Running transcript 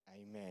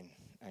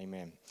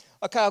Amen.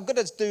 Okay, I'm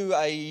going to do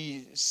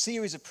a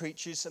series of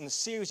preachers, and the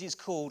series is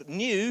called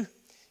New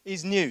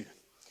is New.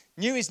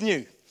 New is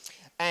New.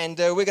 And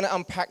we're going to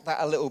unpack that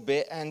a little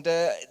bit. And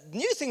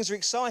new things are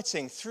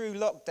exciting. Through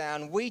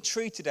lockdown, we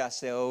treated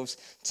ourselves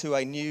to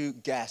a new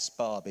gas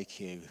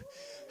barbecue.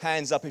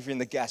 Hands up if you're in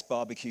the gas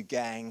barbecue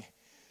gang.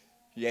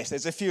 Yes,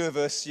 there's a few of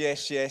us.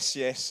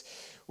 Yes.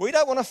 We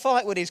don't want to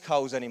fight with these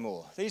coals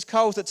anymore. These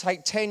coals that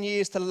take 10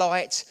 years to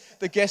light,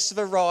 the guests have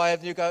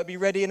arrived, you go, it'll be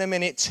ready in a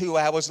minute, 2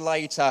 hours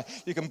later,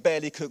 you can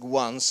barely cook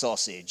one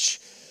sausage.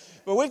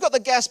 But we've got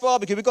the gas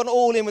barbecue, we've gone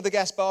all in with the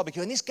gas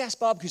barbecue, and this gas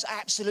barbecue is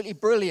absolutely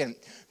brilliant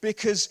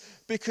because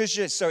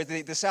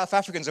the South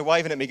Africans are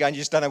waving at me going,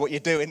 you just don't know what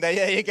you're doing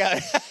there you go.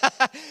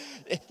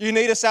 You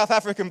need a South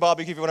African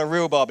barbecue if you want a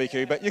real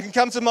barbecue, but you can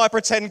come to my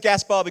pretend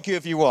gas barbecue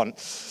if you want.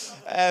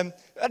 And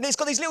it's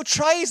got these little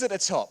trays at the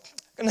top.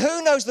 And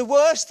who knows, the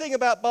worst thing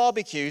about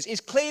barbecues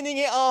is cleaning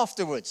it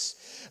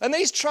afterwards. And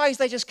these trays,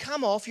 they just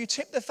come off, you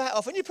tip the fat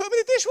off, and you put them in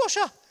the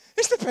dishwasher.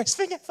 It's the best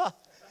thing ever.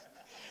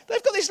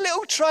 They've got this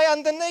little tray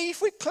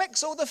underneath which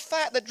collects all the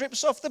fat that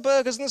drips off the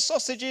burgers and the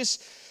sausages.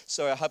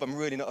 Sorry, I hope I'm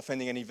really not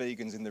offending any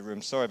vegans in the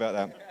room. Sorry about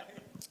that.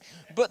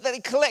 But then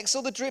it collects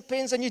all the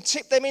drippings, and you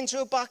tip them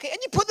into a bucket, and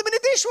you put them in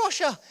the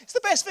dishwasher. It's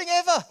the best thing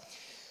ever.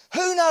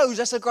 Who knows,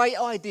 that's a great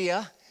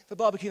idea for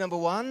barbecue number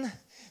 1.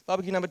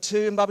 Barbecue number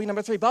 2 and barbecue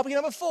number 3. Barbecue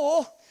number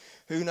 4,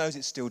 who knows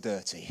it's still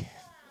dirty.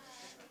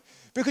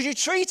 Because you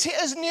treat it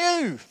as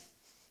new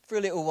for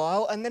a little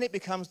while and then it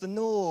becomes the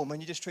norm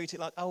and you just treat it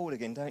like old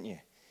again, don't you?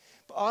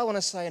 But I want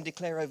to say and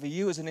declare over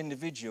you as an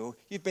individual,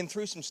 you've been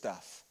through some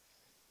stuff.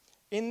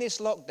 In this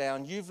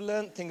lockdown, you've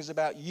learned things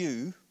about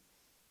you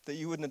that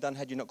you wouldn't have done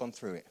had you not gone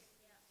through it.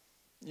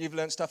 You've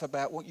learned stuff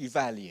about what you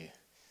value.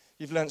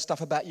 You've learned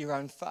stuff about your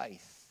own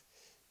faith.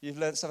 You've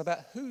learned stuff about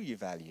who you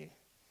value.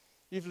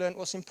 You've learned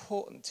what's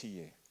important to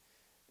you.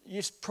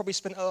 You've probably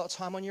spent a lot of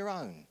time on your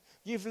own.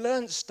 You've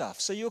learned stuff.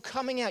 So you're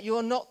coming out.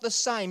 You're not the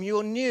same.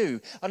 You're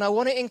new. And I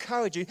want to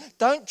encourage you,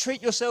 don't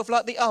treat yourself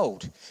like the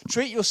old.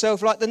 Treat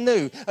yourself like the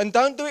new. And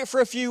don't do it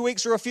for a few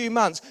weeks or a few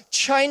months.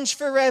 Change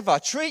forever.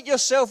 Treat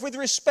yourself with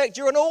respect.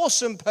 You're an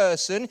awesome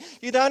person.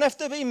 You don't have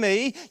to be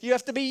me. You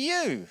have to be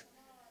you.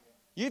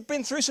 You've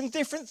been through some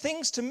different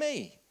things to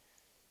me.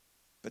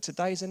 But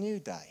today's a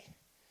new day.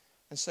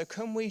 And so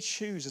can we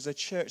choose as a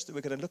church that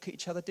we're going to look at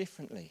each other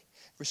differently,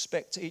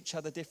 respect each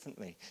other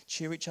differently,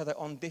 cheer each other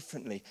on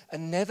differently,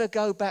 and never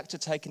go back to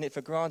taking it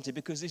for granted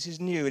because this is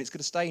new and it's going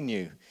to stay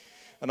new.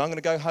 And I'm going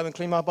to go home and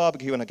clean my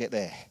barbecue when I get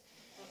there.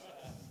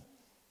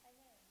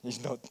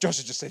 He's not. Josh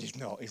has just said he's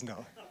not.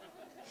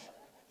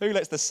 Who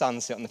lets the sun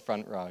sit on the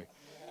front row?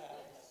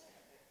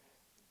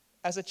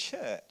 As a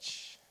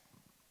church,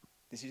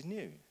 this is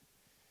new.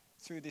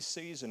 Through this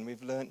season,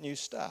 we've learnt new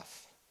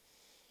stuff.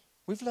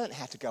 We've learnt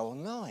how to go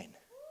online.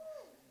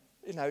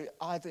 You know,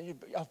 I've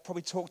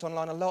probably talked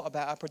online a lot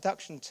about our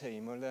production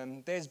team.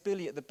 Well, there's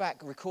Billy at the back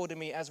recording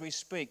me as we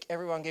speak.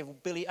 Everyone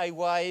give Billy a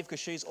wave because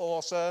she's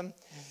awesome.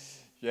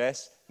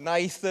 Yes.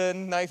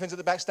 Nathan's at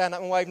the back. Stand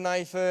up and wave,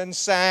 Nathan.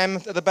 Sam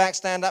at the back.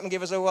 Stand up and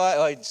give us a wave.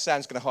 Oh,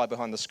 Sam's going to hide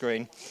behind the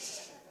screen.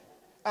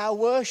 Our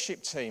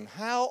worship team.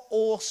 How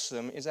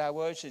awesome is our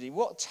worship team?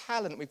 What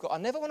talent we've got. I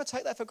never want to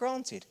take that for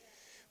granted.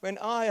 When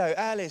Io,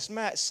 Alice,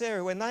 Matt,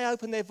 Sarah, when they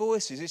open their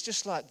voices, it's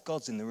just like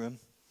God's in the room.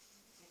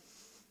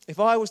 If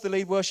I was the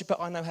lead worshipper,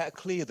 I know how to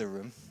clear the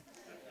room.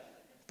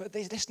 But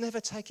let's never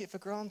take it for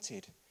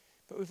granted.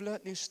 But we've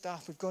learnt new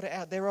stuff. We've got it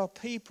out. There are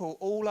people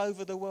all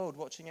over the world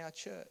watching our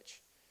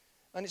church.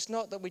 And it's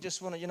not that we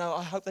just want to,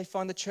 I hope they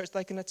find the church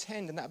they can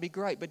attend, and that'd be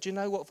great. But do you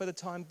know what? For the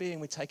time being,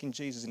 we're taking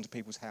Jesus into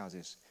people's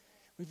houses.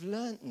 We've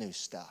learnt new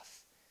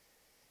stuff.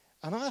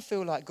 And I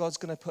feel like God's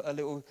going to put a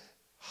little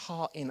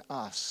heart in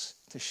us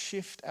to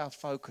shift our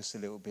focus a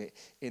little bit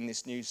in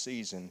this new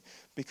season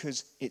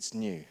because it's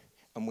new.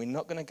 And we're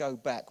not going to go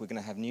back. We're going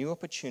to have new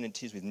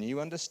opportunities with new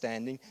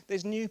understanding.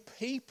 There's new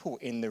people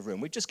in the room.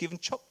 We've just given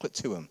chocolate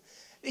to them.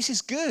 This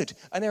is good.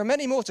 And there are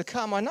many more to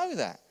come. I know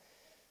that.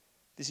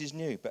 This is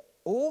new. But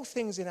all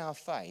things in our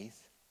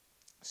faith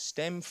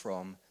stem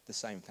from the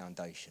same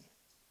foundation.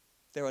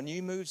 There are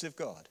new moves of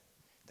God.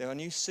 There are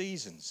new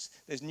seasons.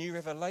 There's new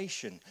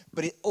revelation.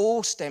 But it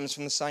all stems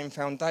from the same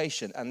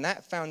foundation. And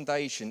that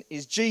foundation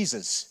is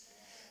Jesus.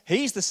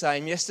 He's the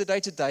same yesterday,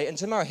 today, and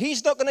tomorrow.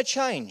 He's not going to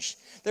change.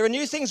 There are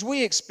new things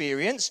we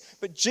experience,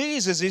 but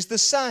Jesus is the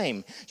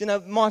same.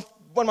 One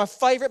of my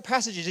favourite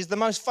passages is the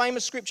most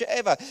famous scripture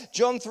ever.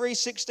 John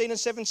 3:16 and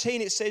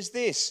 17, it says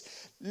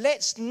this.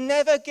 Let's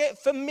never get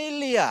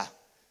familiar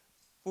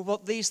with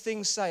what these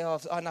things say. Oh,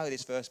 I know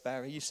this verse,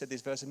 Barry. You've said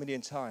this verse a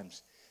million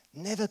times.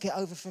 Never get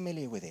over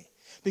familiar with it.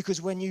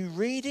 Because when you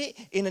read it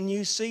in a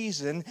new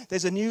season,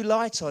 there's a new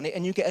light on it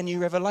and you get a new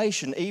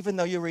revelation, even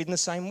though you're reading the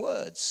same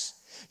words.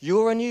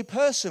 You're a new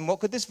person. What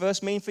could this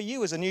verse mean for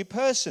you as a new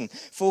person?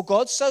 For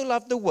God so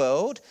loved the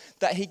world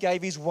that he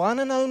gave his one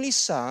and only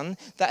Son,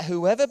 that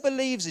whoever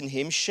believes in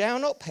him shall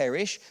not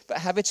perish, but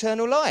have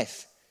eternal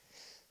life.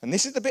 And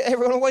this is the bit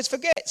everyone always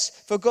forgets.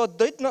 For God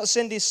did not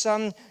send his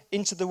Son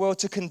into the world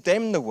to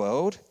condemn the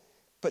world,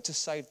 but to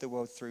save the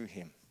world through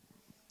him.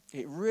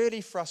 It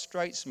really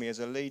frustrates me as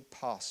a lead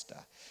pastor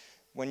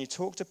when you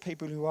talk to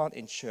people who aren't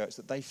in church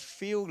that they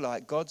feel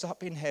like God's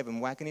up in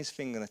heaven wagging his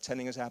finger and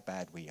telling us how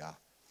bad we are.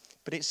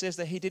 But it says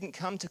that he didn't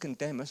come to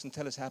condemn us and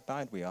tell us how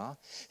bad we are.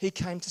 He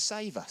came to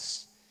save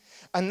us.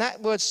 And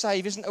that word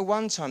save isn't a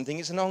one-time thing,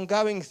 it's an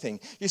ongoing thing.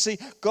 You see,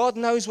 God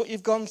knows what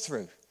you've gone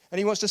through and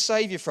he wants to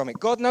save you from it.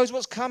 God knows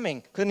what's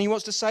coming and he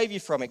wants to save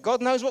you from it.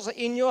 God knows what's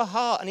in your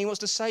heart and he wants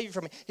to save you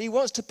from it. He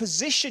wants to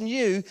position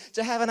you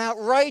to have an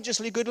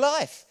outrageously good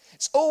life.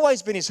 It's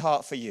always been his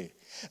heart for you.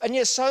 And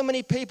yet so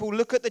many people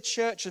look at the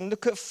church and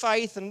look at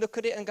faith and look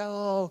at it and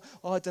go,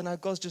 oh, I don't know,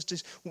 God's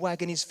just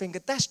wagging his finger.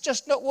 That's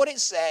just not what it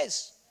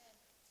says.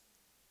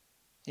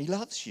 He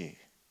loves you.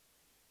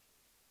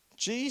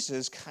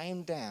 Jesus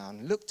came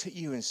down, looked at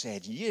you and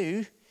said,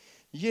 you're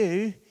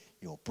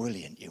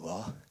brilliant, you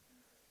are.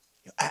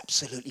 You're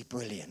absolutely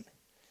brilliant.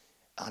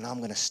 And I'm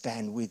going to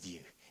stand with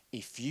you.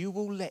 If you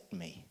will let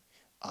me,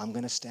 I'm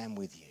going to stand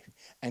with you.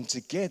 And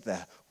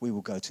together we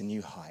will go to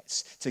new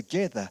heights.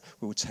 Together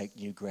we will take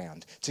new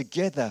ground.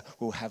 Together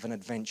we'll have an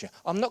adventure.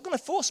 I'm not going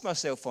to force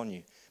myself on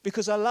you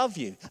because I love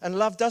you. And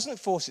love doesn't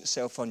force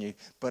itself on you.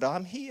 But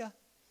I'm here.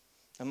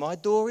 And my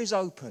door is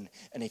open.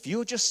 And if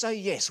you'll just say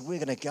yes,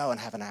 we're going to go and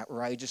have an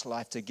outrageous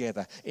life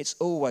together. It's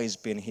always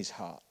been his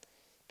heart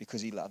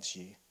because he loves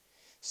you.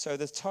 So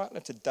the title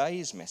of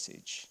today's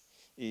message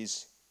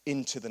is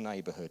Into the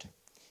Neighborhood.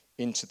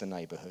 Into the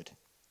Neighborhood.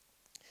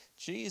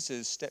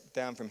 Jesus stepped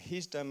down from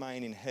his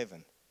domain in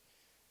heaven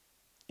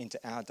into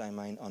our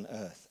domain on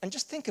earth. And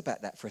just think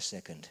about that for a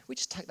second. We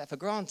just take that for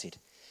granted.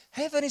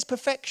 Heaven is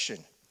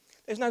perfection.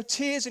 There's no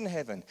tears in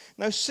heaven,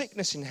 no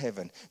sickness in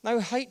heaven, no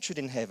hatred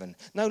in heaven,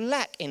 no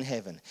lack in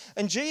heaven.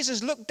 And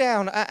Jesus looked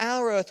down at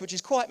our earth, which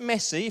is quite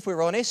messy, if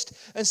we're honest,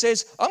 and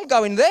says, I'm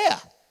going there.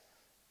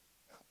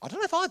 I don't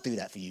know if I'd do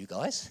that for you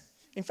guys.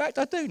 In fact,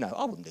 I do know.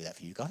 I wouldn't do that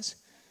for you guys.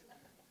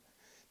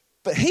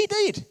 But he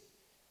did.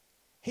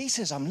 He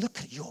says, I'm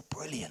looking, you're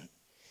brilliant.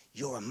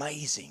 You're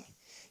amazing.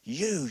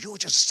 You're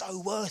just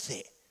so worth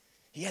it.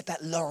 He had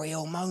that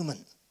L'Oreal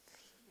moment.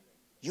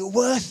 You're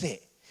worth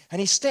it. And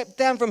he stepped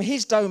down from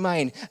his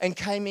domain and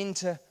came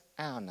into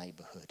our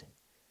neighborhood.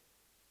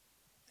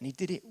 And he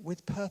did it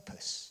with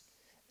purpose.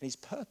 And his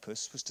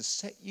purpose was to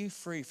set you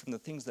free from the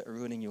things that are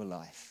ruining your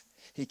life.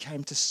 He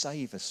came to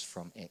save us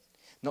from it.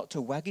 Not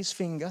to wag his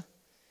finger,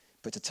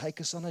 but to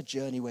take us on a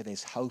journey where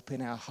there's hope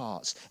in our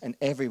hearts. And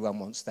everyone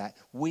wants that.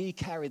 We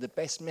carry the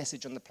best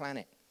message on the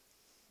planet.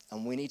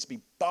 And we need to be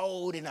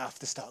bold enough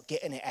to start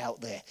getting it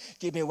out there.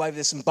 Give me a wave,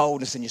 there's some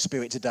boldness in your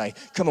spirit today.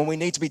 Come on, we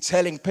need to be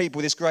telling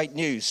people this great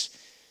news.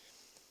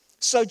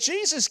 So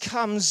Jesus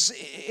comes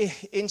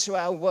into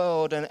our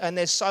world, and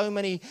there's so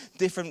many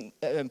different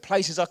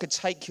places I could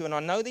take you. And I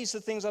know these are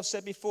the things I've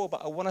said before,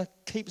 but I want to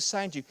keep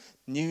saying to you,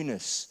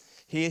 newness.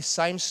 Hear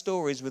same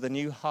stories with a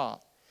new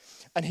heart.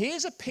 And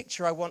here's a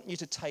picture I want you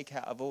to take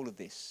out of all of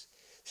this.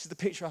 This is the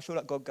picture I feel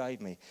like God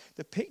gave me.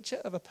 The picture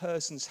of a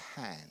person's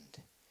hand.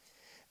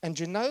 And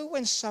you know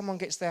when someone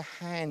gets their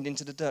hand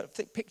into the dirt,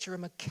 picture a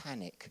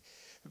mechanic,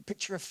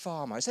 picture a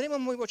farmer. Is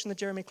anyone watching the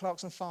Jeremy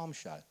Clarkson Farm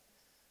Show?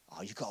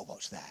 Oh, you've got to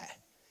watch that.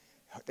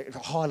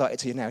 I'll highlight it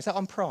to you now. Is that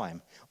on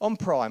Prime? On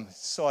Prime,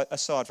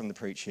 aside from the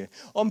preach here.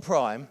 On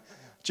Prime,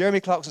 Jeremy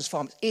Clarkson's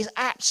Farm is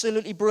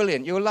absolutely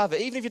brilliant. You'll love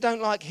it. Even if you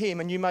don't like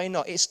him, and you may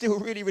not, it's still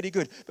really, really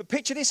good. But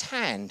picture this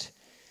hand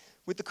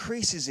with the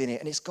creases in it,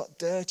 and it's got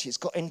dirty. It's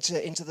got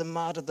into the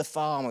mud of the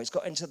farmer. It's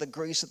got into the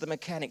grease of the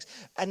mechanics.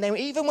 And then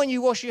even when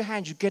you wash your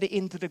hands, you get it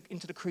into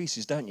the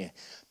creases, don't you?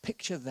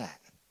 Picture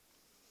that.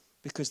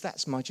 Because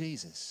that's my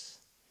Jesus.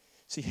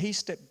 See, he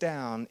stepped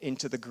down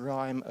into the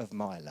grime of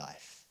my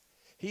life.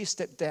 He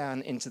stepped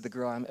down into the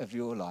grime of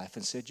your life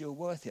and said, you're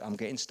worth it. I'm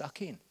getting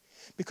stuck in.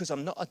 Because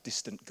I'm not a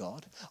distant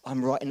God.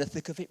 I'm right in the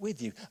thick of it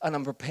with you. And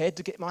I'm prepared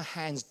to get my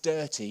hands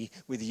dirty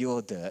with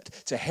your dirt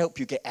to help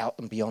you get out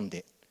and beyond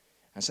it.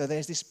 And so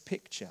there's this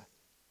picture.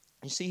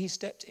 You see, he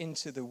stepped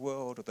into the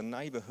world or the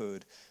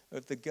neighborhood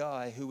of the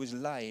guy who was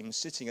lame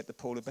sitting at the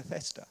pool of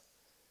Bethesda.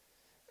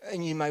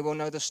 And you may well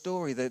know the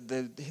story.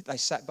 They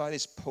sat by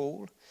this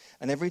pool,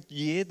 and every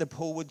year the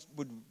pool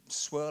would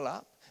swirl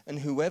up, and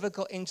whoever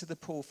got into the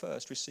pool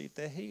first received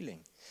their healing.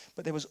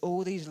 But there was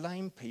all these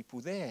lame people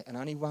there, and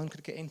only one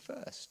could get in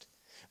first.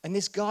 And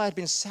this guy had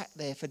been sat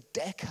there for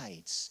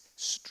decades,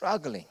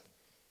 struggling.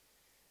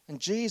 And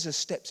Jesus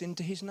steps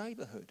into his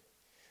neighborhood,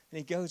 and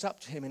he goes up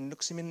to him and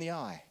looks him in the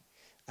eye.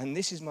 And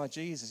this is my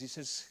Jesus. He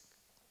says,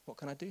 what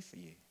can I do for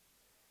you?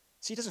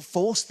 See, he doesn't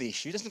force the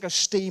issue. He doesn't go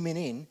steaming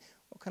in.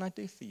 What can I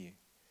do for you?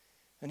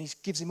 And he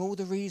gives him all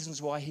the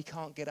reasons why he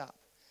can't get up.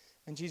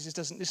 And Jesus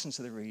doesn't listen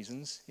to the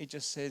reasons. He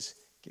just says,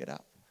 get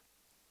up.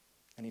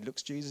 And he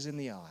looks Jesus in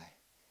the eye.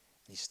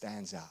 And he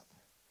stands up.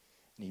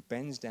 And he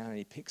bends down and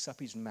he picks up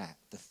his mat,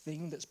 the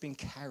thing that's been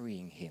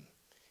carrying him.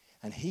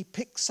 And he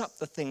picks up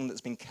the thing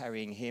that's been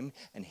carrying him,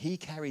 and he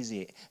carries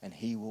it, and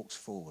he walks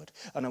forward.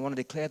 And I want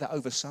to declare that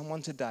over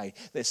someone today.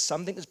 There's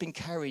something that's been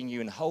carrying you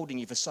and holding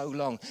you for so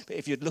long. But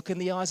if you'd look in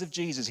the eyes of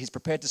Jesus, he's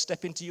prepared to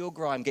step into your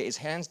grime, get his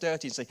hands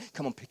dirty and say,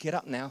 come on, pick it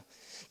up now.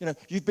 You know,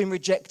 you've been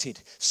rejected.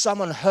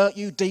 Someone hurt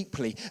you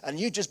deeply, and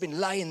you've just been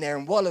laying there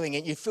and wallowing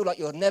in it. You feel like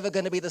you're never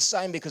going to be the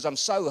same because I'm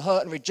so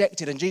hurt and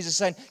rejected. And Jesus is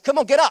saying, come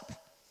on, get up.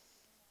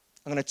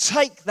 I'm going to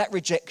take that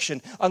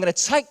rejection. I'm going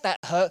to take that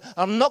hurt.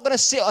 I'm not going to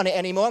sit on it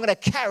anymore. I'm going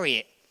to carry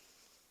it.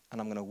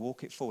 And I'm going to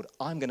walk it forward.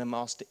 I'm going to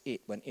master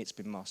it when it's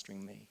been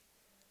mastering me.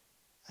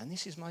 And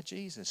this is my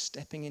Jesus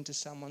stepping into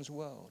someone's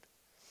world.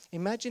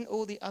 Imagine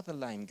all the other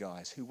lame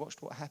guys who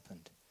watched what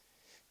happened.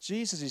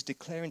 Jesus is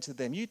declaring to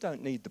them, you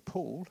don't need the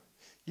pool.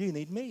 You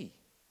need me.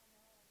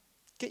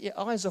 Get your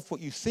eyes off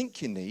what you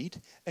think you need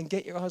and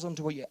get your eyes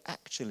onto what you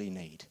actually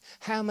need.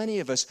 How many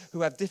of us who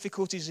have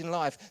difficulties in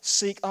life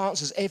seek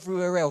answers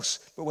everywhere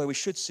else, but where we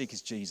should seek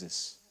is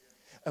Jesus?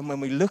 And when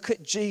we look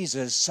at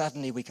Jesus,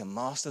 suddenly we can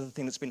master the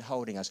thing that's been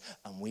holding us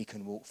and we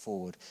can walk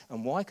forward.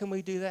 And why can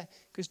we do that?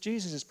 Because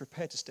Jesus is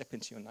prepared to step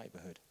into your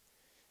neighborhood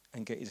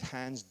and get his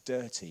hands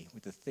dirty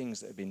with the things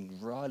that have been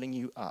riling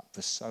you up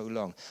for so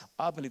long.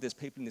 I believe there's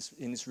people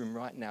in this room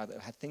right now that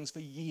have had things for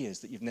years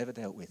that you've never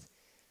dealt with.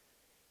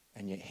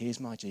 And yet here's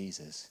my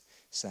Jesus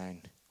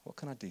saying, what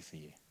can I do for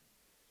you?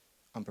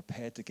 I'm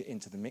prepared to get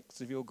into the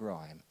mix of your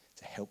grime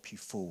to help you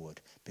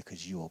forward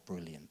because you're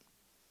brilliant.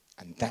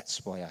 And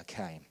that's why I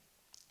came.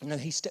 You know,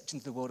 he stepped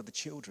into the world of the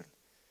children.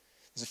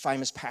 There's a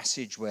famous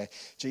passage where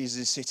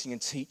Jesus is sitting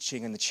and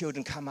teaching and the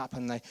children come up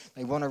and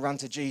they want to run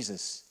to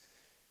Jesus.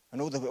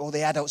 And all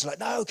the adults are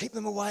like, no, keep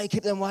them away,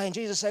 keep them away. And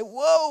Jesus says,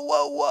 whoa,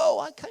 whoa, whoa,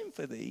 I came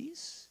for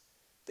these.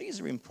 These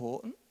are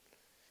important.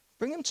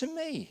 Bring them to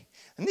me.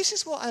 And this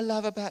is what I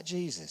love about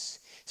Jesus.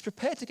 He's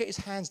prepared to get his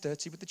hands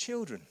dirty with the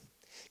children.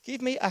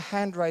 Give me a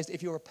hand raised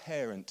if you're a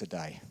parent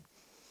today.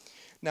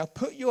 Now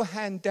put your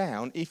hand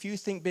down if you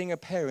think being a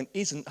parent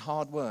isn't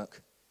hard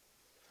work.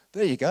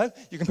 There you go.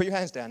 You can put your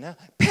hands down now.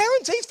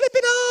 Parenting's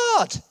flipping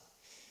hard.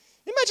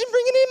 Imagine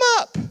bringing him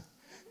up.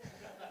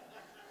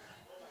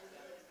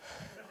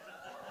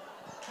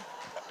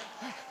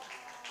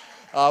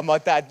 Oh, my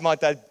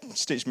dad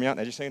stitched me out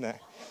there. Did you see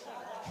that?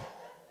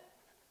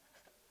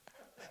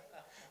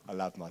 I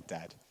love my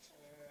dad.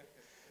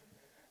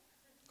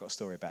 Got a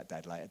story about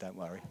dad later, don't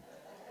worry.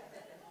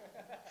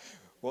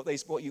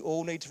 What you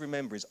all need to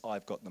remember is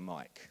I've got the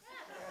mic.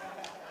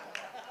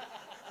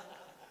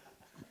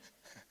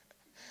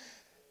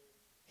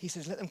 He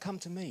says, let them come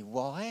to me.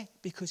 Why?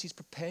 Because he's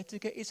prepared to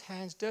get his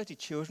hands dirty.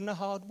 Children are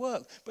hard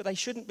work, but they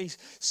shouldn't be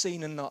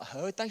seen and not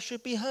heard. They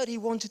should be heard. He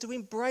wanted to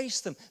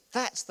embrace them.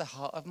 That's the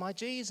heart of my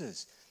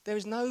Jesus. There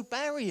is no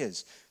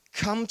barriers.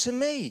 Come to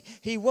me.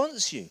 He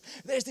wants you.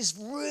 There's this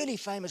really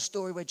famous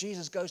story where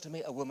Jesus goes to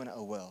meet a woman at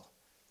a well.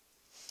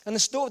 And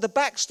the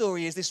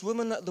backstory is this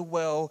woman at the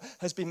well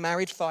has been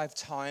married 5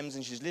 times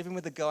and she's living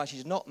with a guy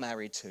she's not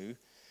married to.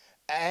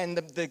 And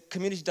the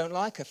community don't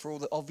like her for all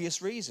the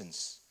obvious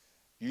reasons.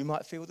 You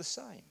might feel the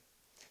same.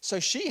 So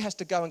she has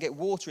to go and get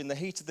water in the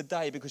heat of the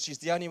day because she's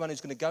the only one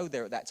who's going to go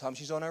there at that time.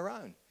 She's on her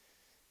own.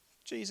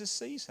 Jesus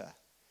sees her.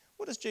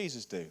 What does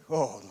Jesus do?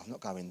 Oh, I'm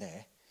not going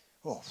there.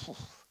 Oh,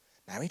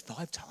 married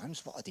 5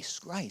 times? What a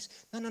disgrace.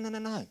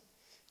 No.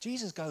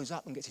 Jesus goes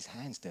up and gets his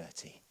hands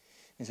dirty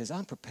and says,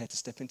 I'm prepared to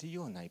step into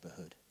your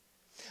neighborhood.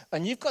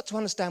 And you've got to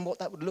understand what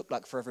that would look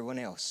like for everyone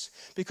else.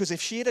 Because if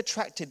she had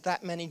attracted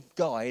that many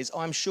guys,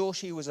 I'm sure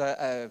she was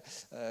an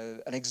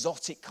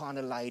exotic kind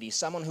of lady,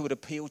 someone who would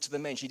appeal to the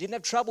men. She didn't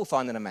have trouble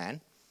finding a man.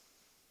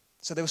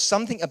 So there was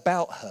something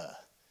about her.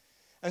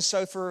 And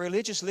so for a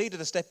religious leader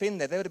to step in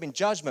there would have been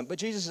judgment. But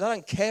Jesus says, I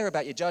don't care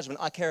about your judgment.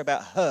 I care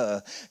about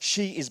her.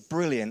 She is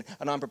brilliant.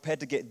 And I'm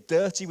prepared to get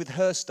dirty with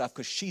her stuff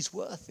because she's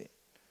worth it.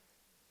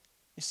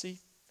 You see,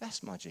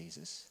 that's my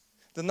Jesus.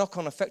 The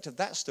knock-on effect of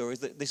that story is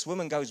that this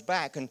woman goes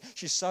back and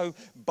she's so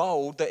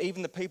bold that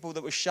even the people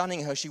that were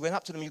shunning her, she went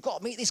up to them, you've got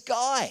to meet this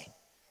guy.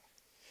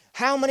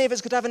 How many of us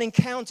could have an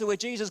encounter where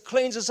Jesus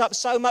cleans us up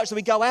so much that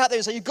we go out there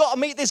and say, you've got to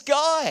meet this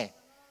guy.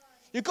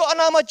 You've got to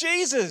know my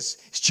Jesus.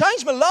 It's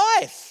changed my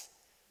life.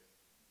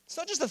 It's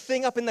not just a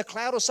thing up in the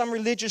cloud or some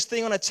religious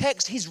thing on a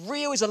text. He's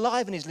real, he's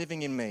alive, and he's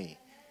living in me.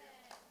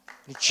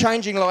 He's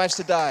changing lives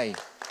today.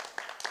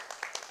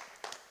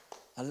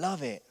 I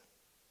love it.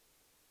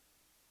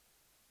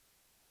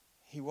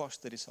 He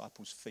washed the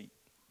disciples' feet.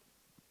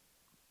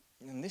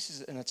 And this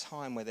is in a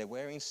time where they're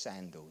wearing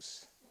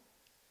sandals.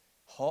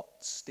 Hot,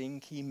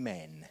 stinky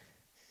men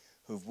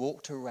who've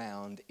walked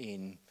around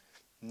in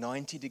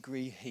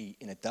 90-degree heat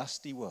in a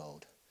dusty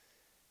world.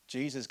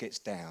 Jesus gets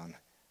down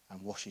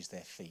and washes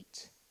their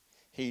feet.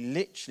 He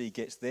literally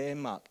gets their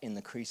muck in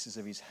the creases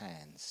of his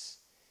hands.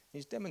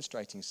 He's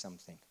demonstrating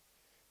something.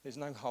 There's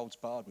no holds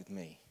barred with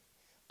me.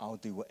 I'll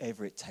do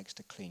whatever it takes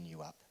to clean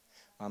you up.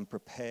 I'm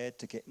prepared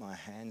to get my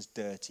hands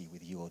dirty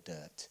with your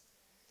dirt,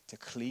 to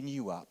clean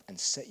you up and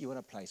set you in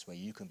a place where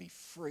you can be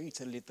free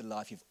to live the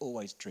life you've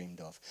always dreamed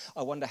of.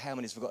 I wonder how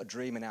many of us have got a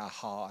dream in our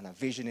heart and a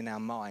vision in our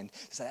mind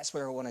to say, that's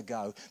where I want to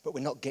go, but we're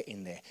not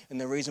getting there. And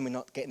the reason we're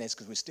not getting there is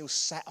because we're still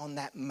sat on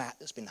that mat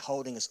that's been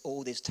holding us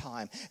all this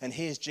time. And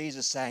here's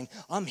Jesus saying,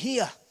 I'm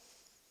here.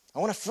 I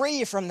want to free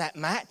you from that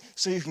mat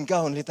so you can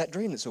go and live that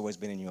dream that's always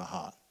been in your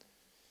heart.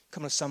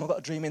 Come on, someone got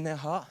a dream in their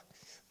heart?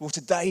 Well,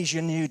 today's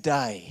your new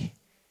day.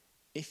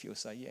 If you'll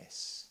say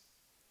yes.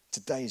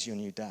 Today's your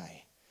new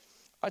day.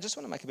 I just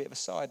want to make a bit of a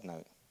side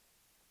note,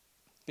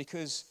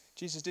 because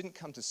Jesus didn't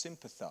come to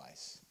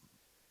sympathize.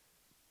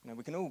 You know,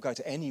 we can all go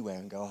to anywhere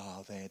and go,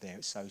 oh, there,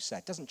 it's so sad.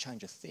 It doesn't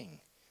change a thing.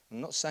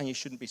 I'm not saying you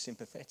shouldn't be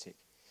sympathetic,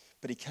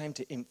 but he came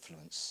to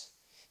influence.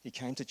 He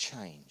came to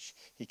change.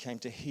 He came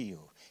to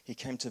heal. He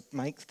came to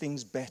make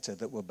things better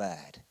that were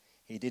bad.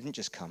 He didn't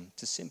just come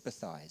to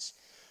sympathize.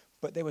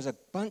 But there was a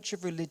bunch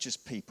of religious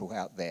people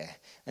out there.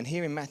 And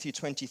here in Matthew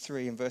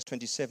 23 and verse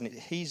 27,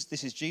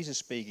 this is Jesus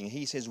speaking.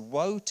 He says,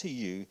 woe to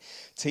you,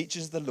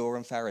 teachers of the law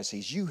and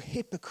Pharisees, you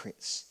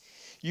hypocrites.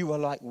 You are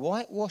like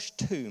whitewashed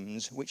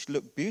tombs, which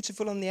look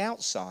beautiful on the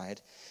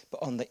outside,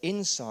 but on the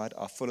inside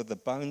are full of the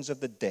bones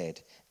of the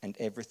dead and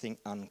everything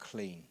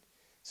unclean.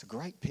 It's a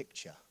great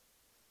picture.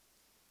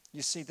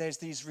 You see, there's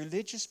these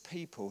religious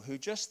people who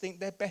just think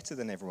they're better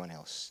than everyone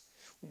else.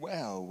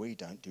 Well, we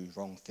don't do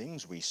wrong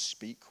things. We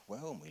speak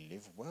well and we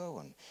live well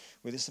and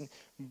we listen.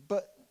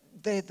 But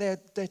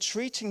they're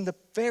treating the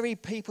very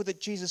people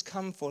that Jesus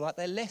come for like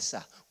they're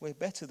lesser. We're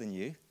better than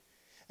you.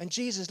 And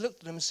Jesus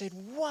looked at them and said,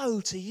 woe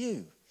to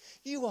you.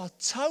 You are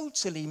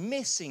totally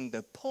missing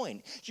the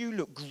point. You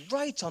look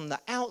great on the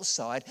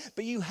outside,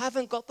 but you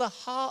haven't got the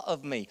heart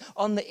of me.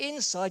 On the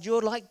inside,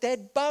 you're like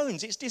dead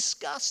bones. It's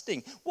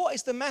disgusting. What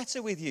is the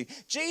matter with you?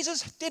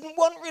 Jesus didn't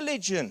want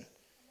religion.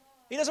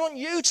 He doesn't want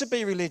you to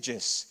be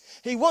religious.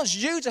 He wants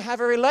you to have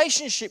a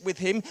relationship with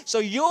him so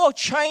you're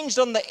changed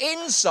on the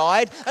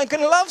inside and can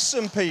love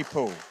some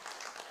people.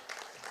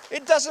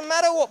 It doesn't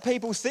matter what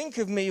people think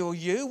of me or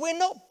you. We're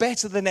not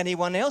better than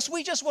anyone else.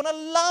 We just want to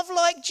love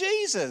like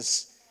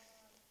Jesus.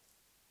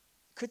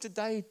 Could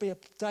today be a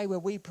day where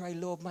we pray,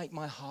 Lord, make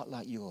my heart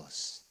like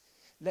yours.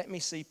 Let me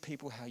see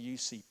people how you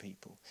see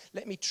people.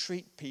 Let me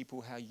treat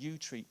people how you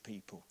treat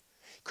people.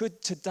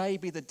 Could today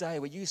be the day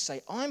where you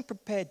say, I'm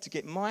prepared to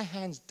get my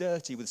hands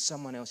dirty with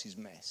someone else's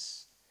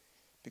mess?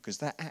 Because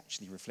that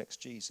actually reflects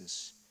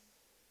Jesus.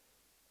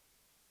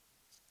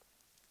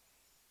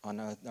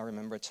 I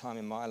remember a time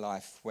in my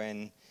life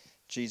when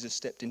Jesus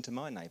stepped into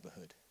my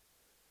neighborhood.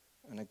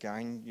 And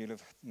again,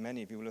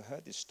 many of you will have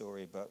heard this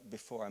story, but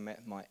before I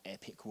met my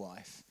epic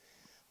wife,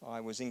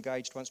 I was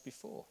engaged once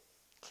before.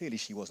 Clearly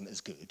she wasn't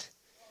as good.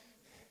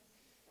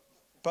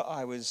 But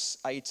I was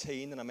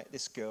 18 and I met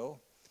this girl.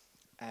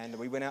 And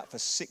we went out for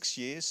 6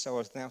 years, so I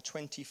was now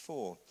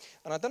 24.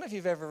 And I don't know if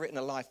you've ever written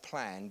a life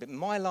plan, but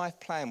my life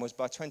plan was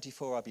by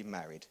 24 I'd be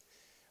married.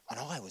 And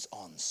I was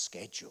on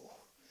schedule.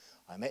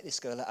 I met this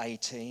girl at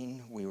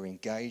 18. We were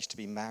engaged to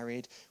be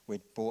married.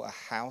 We'd bought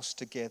a house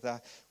together.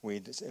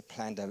 We'd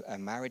planned a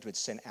marriage. We'd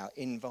sent out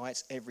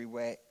invites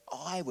everywhere.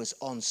 I was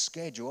on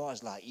schedule. I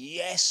was like,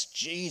 yes,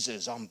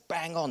 Jesus, I'm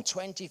bang on.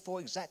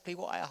 24, exactly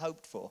what I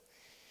hoped for.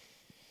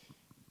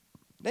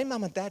 Then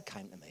Mum and Dad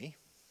came to me.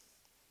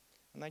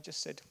 And they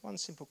just said, one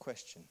simple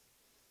question.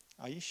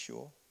 Are you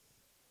sure?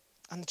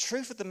 And the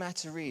truth of the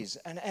matter is,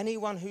 and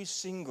anyone who's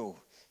single,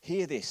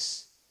 hear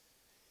this.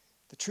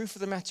 The truth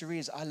of the matter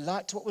is, I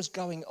liked what was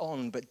going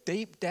on, but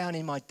deep down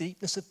in my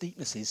deepness of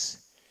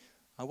deepnesses,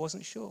 I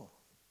wasn't sure.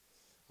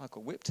 I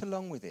got whipped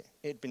along with it.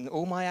 It had been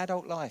all my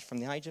adult life, from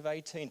the age of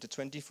 18 to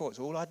 24. It's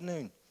all I'd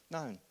known.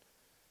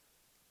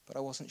 But I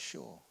wasn't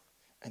sure.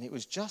 And it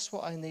was just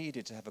what I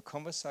needed to have a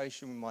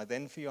conversation with my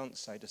then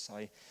fiancé to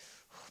say,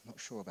 I'm not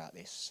sure about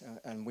this.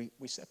 And we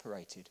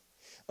separated.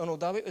 And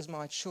although it was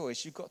my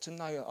choice, you've got to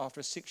know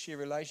after a 6-year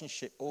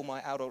relationship, all my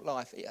adult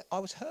life, I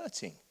was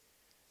hurting.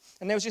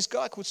 And there was this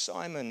guy called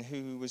Simon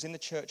who was in the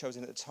church I was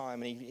in at the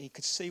time, and he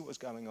could see what was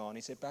going on.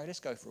 He said, Barry, let's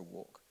go for a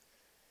walk.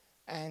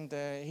 And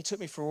he took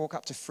me for a walk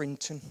up to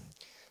Frinton,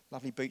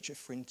 lovely beach at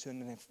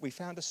Frinton. And we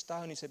found a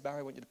stone. He said, Barry,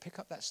 I want you to pick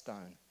up that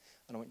stone,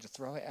 and I want you to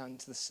throw it out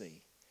into the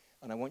sea.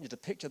 And I want you to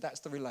picture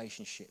that's the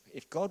relationship.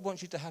 If God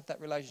wants you to have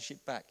that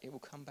relationship back, it will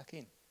come back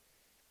in.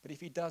 But if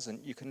he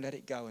doesn't, you can let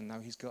it go and know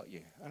he's got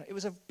you. And it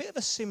was a bit of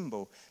a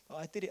symbol, but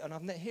I did it.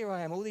 And here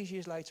I am, all these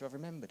years later, I've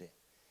remembered it.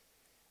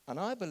 And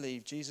I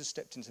believe Jesus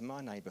stepped into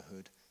my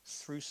neighborhood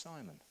through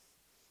Simon.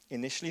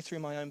 Initially through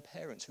my own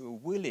parents who were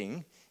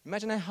willing.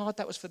 Imagine how hard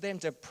that was for them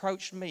to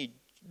approach me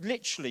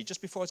literally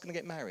just before I was going to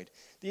get married.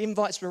 The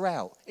invites were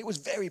out. It was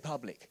very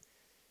public.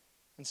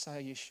 And say, are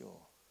you sure?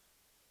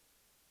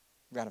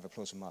 Round of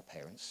applause for my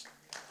parents.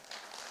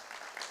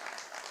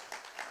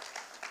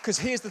 Because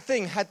here's the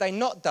thing, had they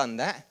not done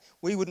that,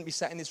 we wouldn't be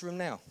sat in this room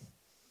now.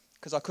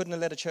 Because I couldn't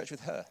have led a church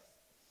with her.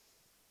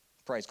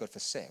 Praise God for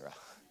Sarah.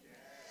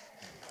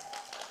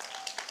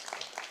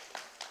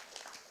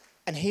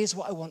 And here's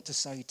what I want to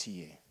say to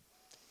you.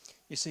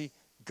 You see,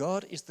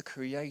 God is the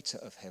creator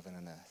of heaven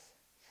and earth.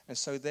 And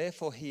so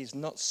therefore he is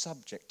not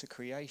subject to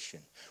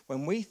creation.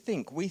 When we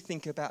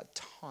think about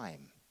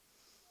time.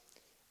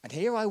 And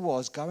here I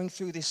was going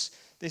through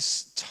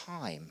this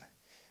time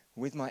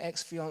with my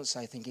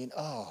ex-fiancée thinking,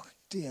 oh,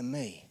 dear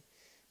me.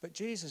 But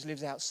Jesus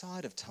lives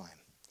outside of time.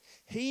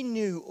 He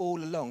knew all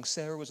along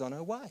Sarah was on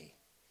her way.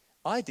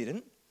 I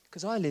didn't,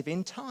 because I live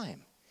in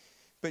time.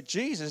 But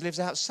Jesus lives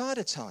outside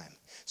of time.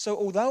 So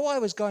although I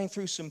was going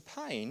through some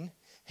pain,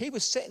 he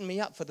was setting me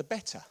up for the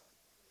better.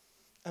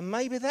 And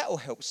maybe that will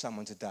help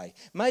someone today.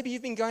 Maybe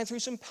you've been going through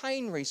some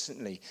pain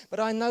recently.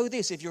 But I know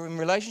this, if you're in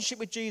relationship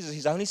with Jesus,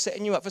 he's only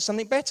setting you up for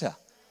something better.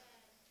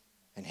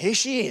 And here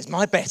she is,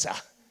 my better.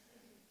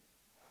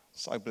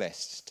 So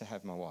blessed to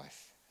have my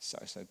wife. So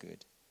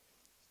good.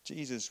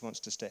 Jesus wants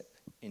to step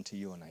into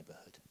your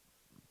neighbourhood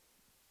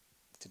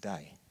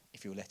today,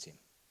 if you'll let him.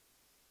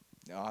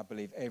 Now, I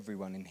believe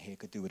everyone in here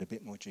could do with a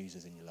bit more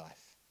Jesus in your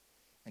life.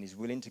 And he's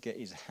willing to get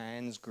his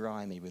hands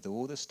grimy with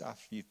all the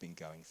stuff you've been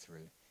going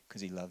through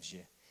because he loves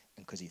you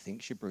and because he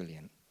thinks you're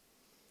brilliant.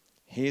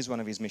 Here's one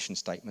of his mission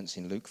statements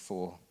in Luke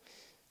 4,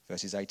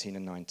 verses 18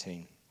 and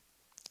 19.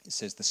 It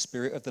says, "The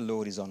Spirit of the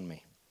Lord is on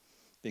me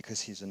because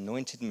he's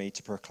anointed me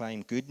to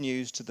proclaim good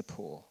news to the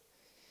poor.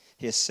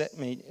 He has sent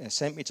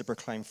me to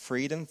proclaim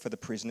freedom for the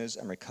prisoners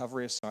and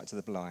recovery of sight to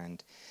the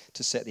blind,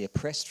 to set the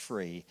oppressed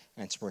free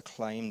and to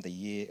proclaim the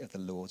year of the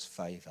Lord's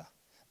favour."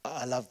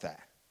 I love that.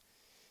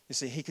 You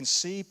see, he can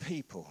see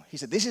people. He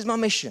said, this is my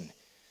mission.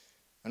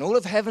 And all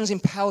of heaven's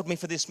empowered me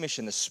for this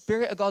mission. The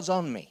Spirit of God's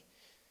on me.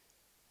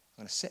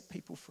 I'm going to set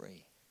people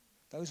free.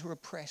 Those who are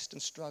oppressed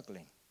and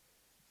struggling,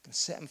 I'm going to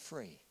set them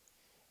free.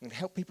 I'm going to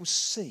help people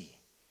see.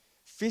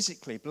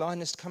 Physically,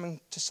 blindness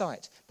coming to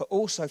sight, but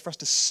also for us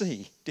to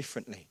see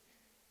differently.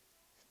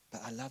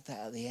 But I love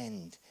that at the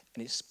end,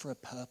 and it's for a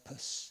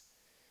purpose.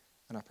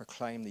 And I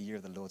proclaim the year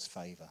of the Lord's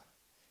favour.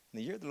 And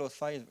the year of the Lord's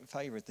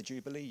favour is the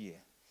Jubilee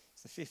year.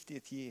 It's the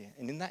 50th year.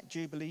 And in that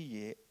Jubilee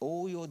year,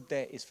 all your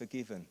debt is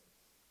forgiven.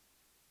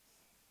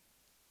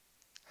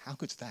 How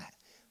good's that?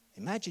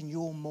 Imagine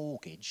your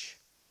mortgage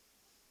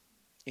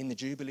in the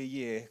Jubilee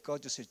year.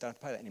 God just says, don't have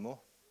to pay that anymore.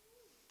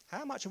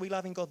 How much are we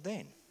loving God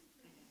then?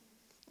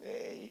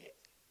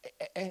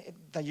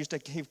 They used to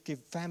give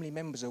family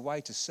members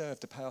away to serve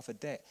to pay off a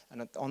debt.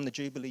 And on the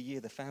Jubilee year,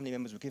 the family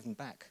members were given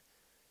back.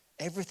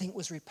 Everything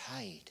was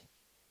repaid.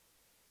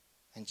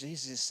 And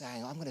Jesus is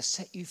saying, I'm going to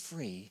set you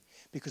free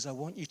because I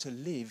want you to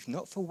live,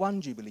 not for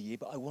one Jubilee year,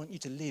 but I want you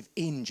to live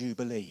in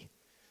Jubilee.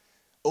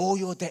 All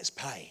your debt's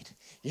paid.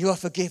 You are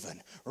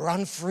forgiven.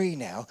 Run free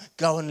now.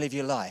 Go and live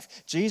your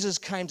life. Jesus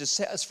came to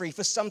set us free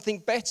for something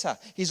better.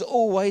 He's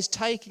always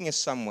taking us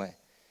somewhere.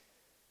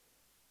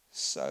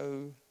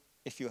 So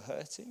if you're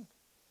hurting,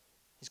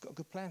 he's got a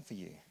good plan for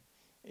you.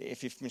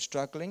 If you've been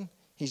struggling,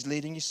 he's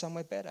leading you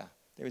somewhere better.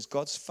 There is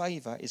God's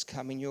favour is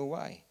coming your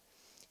way.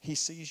 He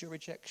sees your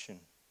rejection.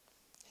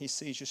 He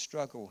sees your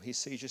struggle. He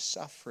sees your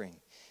suffering.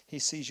 He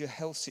sees your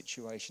health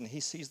situation. He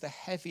sees the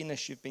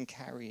heaviness you've been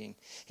carrying.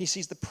 He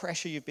sees the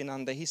pressure you've been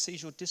under. He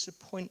sees your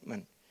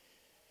disappointment.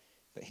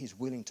 But he's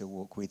willing to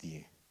walk with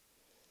you.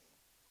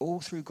 All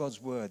through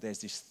God's word,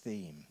 there's this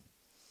theme.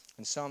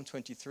 And Psalm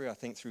 23, I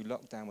think, through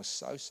lockdown was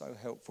so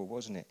helpful,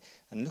 wasn't it?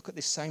 And look at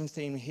this same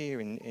theme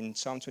here in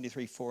Psalm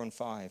 23, 4 and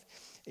 5.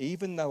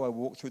 Even though I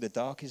walk through the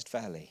darkest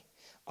valley,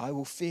 I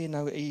will fear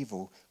no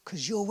evil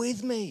because you're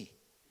with me.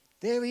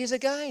 There he is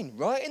again,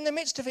 right in the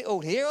midst of it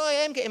all. Here I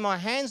am getting my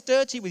hands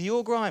dirty with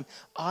your grime.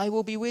 I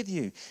will be with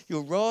you.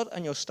 Your rod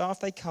and your staff,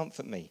 they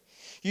comfort me.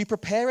 You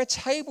prepare a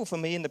table for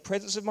me in the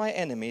presence of my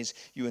enemies.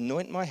 You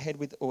anoint my head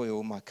with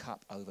oil. My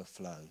cup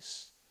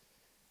overflows.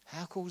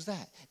 How cool is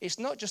that? It's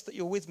not just that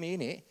you're with me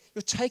in it.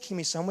 You're taking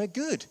me somewhere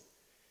good.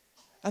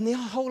 And the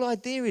whole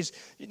idea is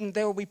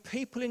there will be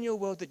people in your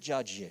world that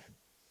judge you.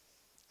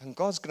 And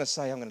God's going to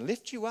say, I'm going to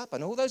lift you up.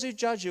 And all those who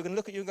judge you are going to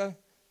look at you and go,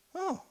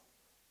 oh,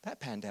 that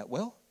panned out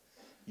well.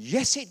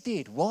 Yes, it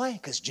did. Why?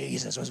 Because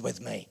Jesus was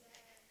with me.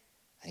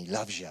 And he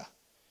loves you.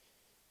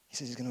 He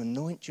says he's going to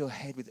anoint your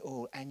head with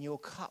oil and your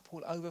cup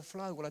will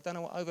overflow. Well, I don't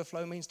know what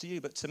overflow means to you,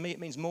 but to me it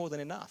means more than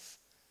enough.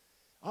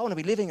 I want to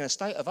be living in a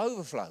state of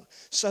overflow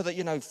so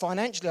that,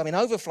 financially I'm in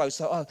overflow.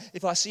 So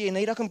if I see a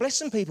need, I can bless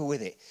some people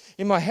with it.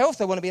 In my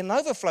health, I want to be in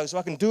overflow so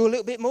I can do a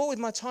little bit more with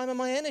my time and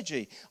my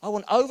energy. I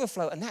want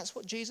overflow. And that's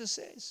what Jesus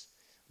says.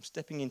 I'm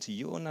stepping into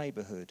your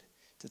neighborhood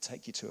to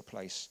take you to a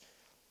place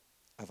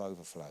of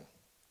overflow.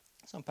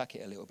 Let's unpack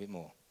it a little bit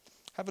more.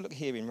 Have a look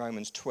here in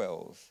Romans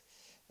 12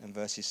 and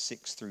verses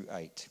 6 through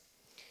 8.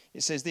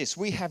 It says this,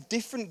 we have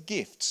different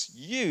gifts.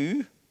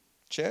 You,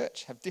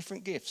 church, have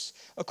different gifts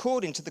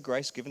according to the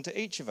grace given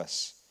to each of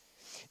us.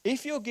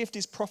 If your gift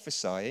is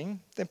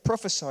prophesying, then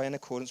prophesy in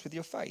accordance with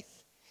your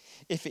faith.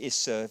 If it is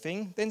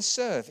serving, then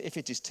serve. If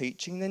it is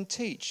teaching, then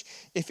teach.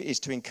 If it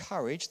is to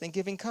encourage, then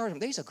give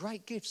encouragement. These are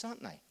great gifts,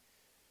 aren't they?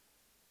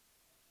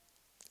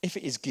 If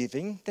it is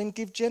giving, then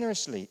give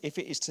generously. If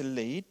it is to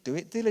lead, do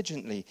it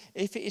diligently.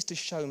 If it is to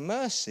show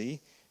mercy,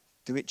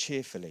 do it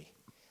cheerfully.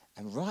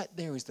 And right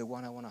there is the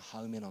one I want to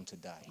home in on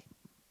today.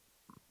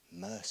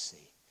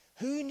 Mercy.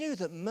 Who knew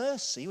that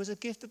mercy was a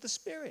gift of the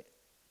Spirit?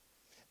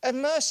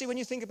 And mercy, when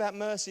you think about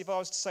mercy, if I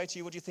was to say to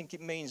you, what do you think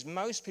it means?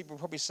 Most people would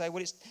probably say,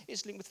 well,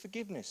 it's linked with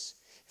forgiveness.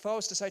 If I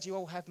was to say to you,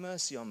 oh, have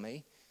mercy on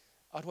me,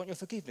 I'd want your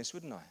forgiveness,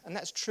 wouldn't I? And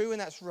that's true and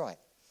that's right.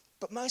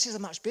 But mercy is a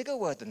much bigger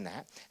word than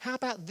that. How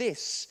about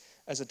this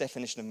as a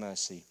definition of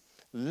mercy?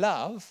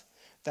 Love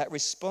that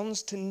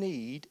responds to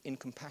need in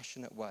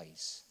compassionate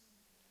ways.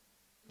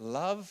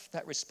 Love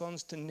that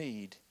responds to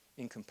need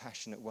in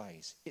compassionate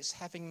ways. It's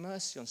having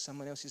mercy on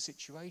someone else's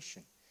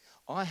situation.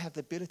 I have the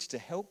ability to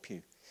help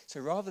you. So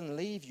rather than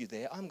leave you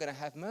there, I'm going to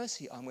have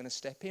mercy. I'm going to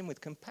step in with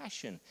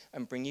compassion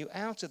and bring you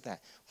out of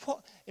that.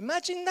 What?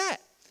 Imagine that.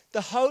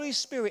 The Holy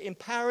Spirit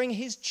empowering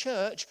his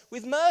church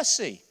with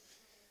mercy.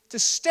 To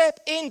step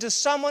into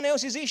someone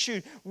else's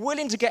issue,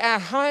 willing to get our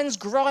hands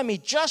grimy,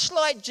 just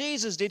like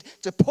Jesus did,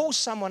 to pull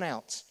someone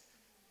out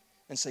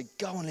and say,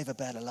 go and live a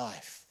better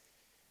life.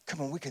 Come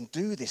on, we can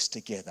do this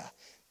together.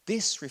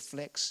 This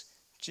reflects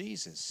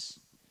Jesus.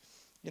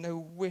 You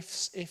know,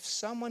 if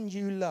someone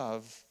you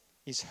love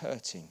is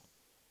hurting,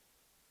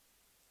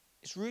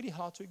 it's really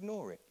hard to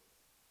ignore it.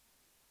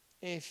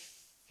 If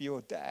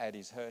your dad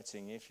is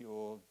hurting, if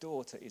your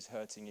daughter is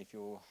hurting, if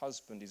your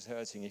husband is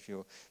hurting, if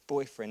your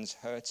boyfriend's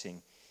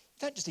hurting,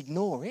 don't just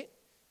ignore it.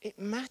 It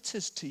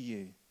matters to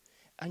you.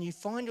 And you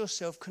find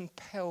yourself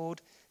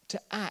compelled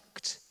to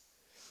act.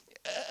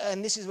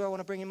 And this is where I want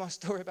to bring in my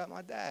story about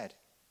my dad.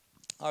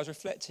 I was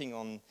reflecting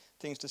on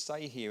things to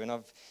say here, and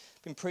I've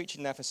been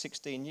preaching now for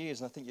 16 years,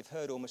 and I think you've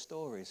heard all my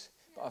stories.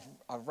 But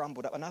I've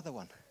rumbled up another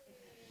one.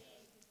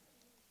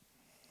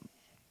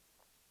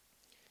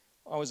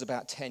 I was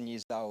about 10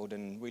 years old,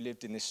 and we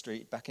lived in this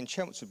street. Back in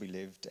Chelmsford we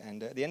lived,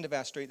 and at the end of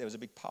our street there was a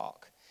big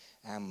park.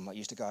 I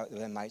used to go out with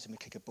their mates and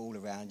we'd kick a ball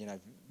around. You know,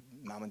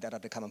 Mum and Dad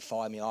had to come and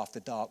find me after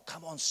dark.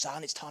 Come on,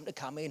 son, it's time to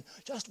come in.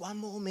 Just one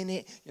more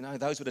minute. You know,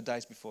 those were the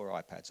days before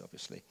iPads,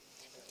 obviously.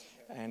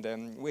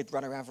 And we'd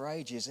run around for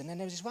ages. And then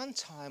there was this one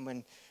time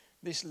when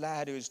this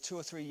lad who was 2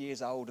 or 3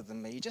 years older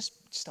than me, he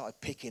just started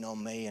picking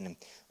on me. And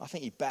I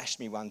think he bashed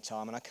me one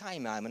time. And I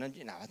came home and,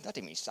 you know, I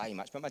didn't really say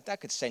much, but my dad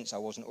could sense I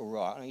wasn't all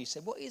right. And he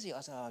said, what is it?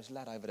 I said, oh, this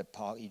lad over the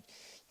park, he's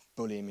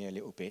bullying me a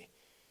little bit.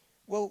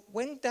 Well,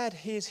 when Dad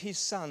hears his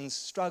sons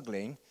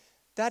struggling,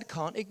 Dad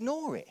can't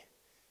ignore it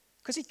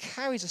because he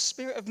carries a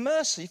spirit of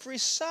mercy for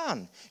his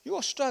son.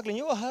 You're struggling,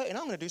 you're hurting,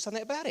 I'm going to do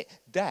something about it.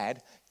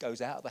 Dad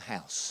goes out of the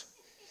house,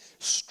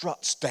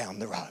 struts down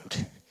the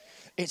road.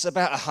 It's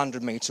about a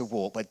 100-metre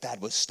walk, but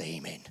Dad was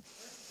steaming.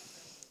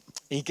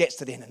 He gets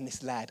to the end, and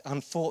this lad,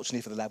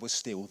 unfortunately for the lad, was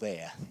still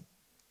there.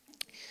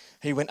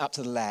 He went up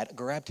to the lad,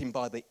 grabbed him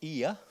by the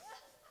ear,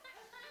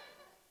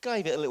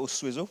 gave it a little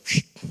swizzle,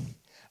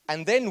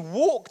 and then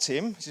walked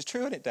him, this is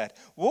true, isn't it, Dad?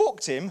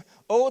 Walked him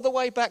all the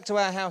way back to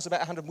our house,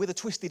 about 100, with a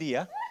twisted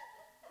ear.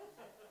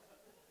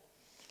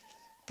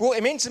 Brought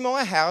him into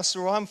my house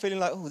where I'm feeling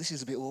like, oh, this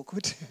is a bit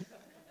awkward.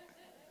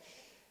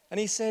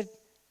 And he said,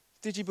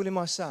 did you bully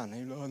my son?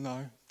 He was like, oh,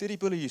 no. Did he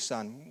bully you,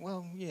 son?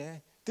 Well, yeah.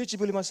 Did you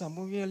bully my son?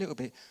 Well, yeah, a little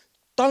bit.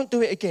 Don't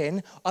do it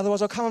again,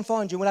 otherwise I'll come and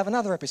find you and we'll have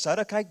another episode.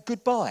 Okay,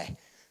 goodbye.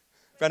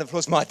 Round of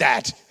applause for my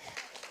dad.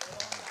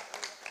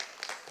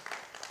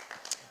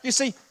 You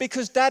see,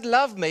 because Dad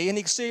loved me and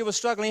he could see I was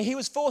struggling, he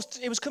was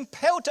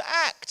compelled to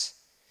act.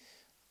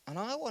 And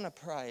I want to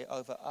pray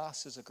over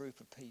us as a group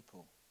of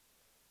people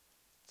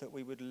that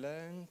we would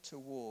learn to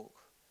walk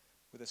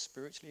with a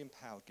spiritually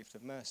empowered gift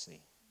of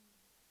mercy.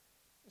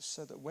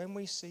 So that when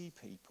we see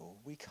people,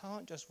 we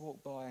can't just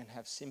walk by and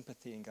have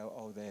sympathy and go,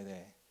 oh, they're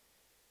there.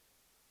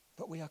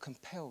 But we are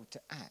compelled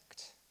to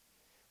act.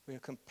 We are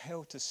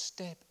compelled to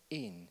step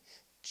in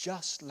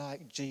just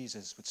like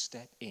Jesus would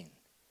step in.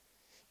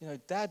 You know,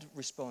 Dad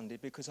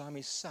responded because I'm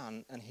his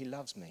son and he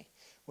loves me.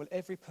 Well,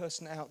 every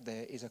person out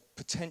there is a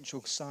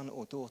potential son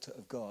or daughter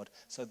of God,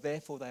 so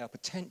therefore they are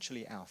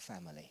potentially our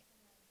family.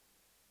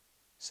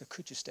 So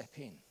could you step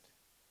in?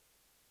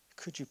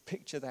 Could you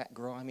picture that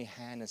grimy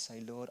hand and say,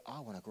 Lord, I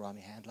want a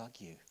grimy hand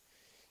like you.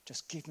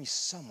 Just give me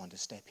someone to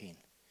step in.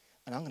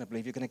 And I'm going to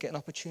believe you're going to get an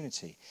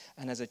opportunity.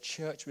 And as a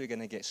church, we're going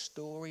to get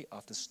story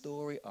after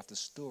story after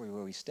story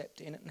where we stepped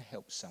in and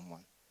helped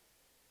someone.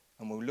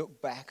 And we'll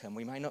look back and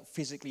we may not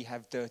physically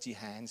have dirty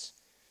hands,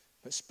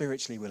 but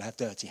spiritually we'll have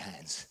dirty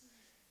hands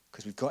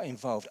because we've got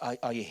involved.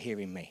 Are you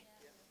hearing me?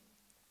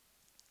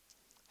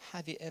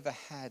 Have you ever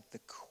had the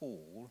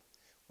call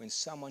when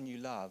someone you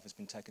love has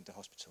been taken to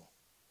hospital?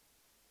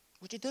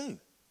 What do you do?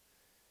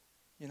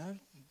 You know,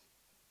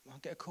 I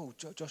get a call,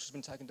 Josh has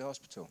been taken to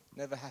hospital.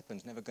 Never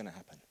happens, never going to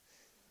happen.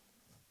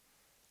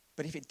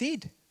 But if it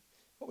did,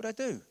 what would I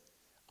do?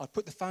 I'd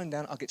put the phone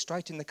down, I'd get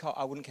straight in the car,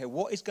 I wouldn't care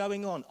what is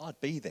going on, I'd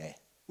be there.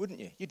 Wouldn't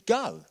you? You'd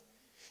go.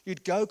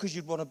 You'd go because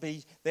you'd want to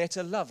be there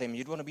to love him.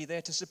 You'd want to be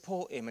there to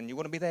support him. And you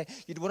want to be there.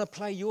 You'd want to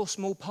play your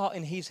small part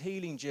in his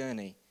healing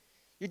journey.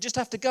 You'd just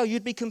have to go.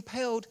 You'd be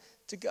compelled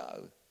to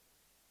go.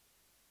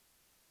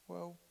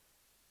 Well,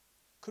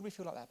 could we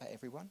feel like that about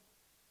everyone?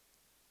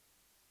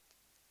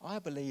 I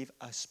believe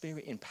a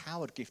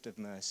spirit-empowered gift of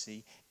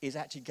mercy is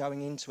actually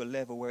going into a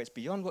level where it's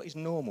beyond what is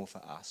normal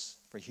for us,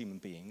 for human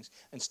beings,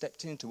 and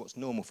stepped into what's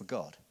normal for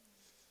God.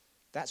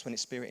 That's when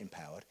it's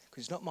spirit-empowered,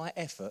 because it's not my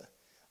effort.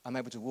 I'm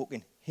able to walk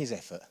in his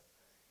effort.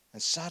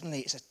 And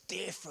suddenly it's a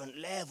different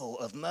level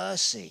of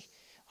mercy.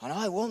 And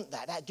I want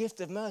that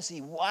gift of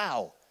mercy.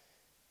 Wow.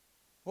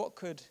 What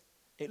could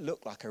it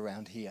look like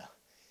around here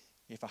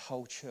if a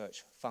whole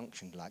church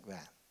functioned like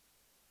that?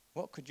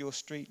 What could your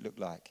street look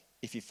like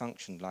if you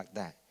functioned like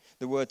that?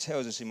 The word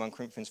tells us in 1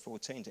 Corinthians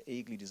 14 to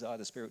eagerly desire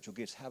the spiritual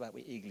gifts. How about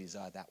we eagerly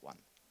desire that one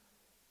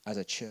as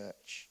a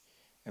church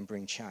and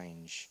bring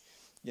change?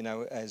 You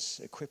know, as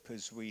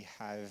equippers, we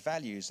have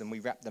values and we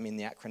wrap them in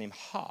the acronym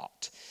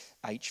HEART.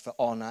 H for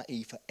honour,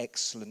 E for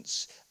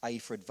excellence, A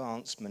for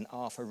advancement,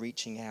 R for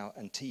reaching out,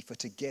 and T for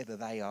together.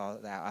 They are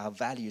our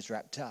values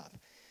wrapped up.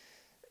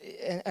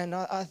 And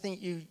I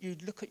think you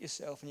look at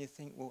yourself and you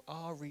think, well,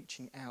 our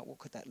reaching out, what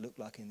could that look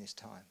like in this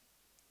time?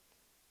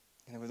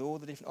 You know, with all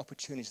the different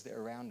opportunities that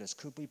are around us,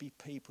 could we be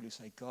people who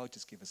say, God,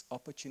 just give us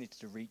opportunity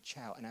to reach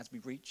out? And as we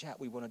reach out,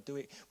 we want to do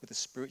it with a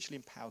spiritually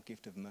empowered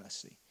gift of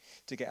mercy,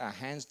 to get our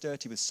hands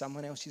dirty with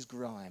someone else's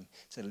grime,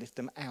 to lift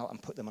them out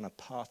and put them on a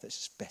path that's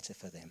just better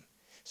for them,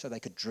 so they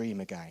could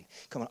dream again.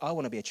 Come on, I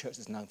want to be a church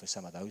that's known for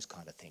some of those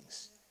kind of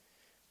things.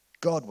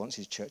 God wants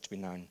his church to be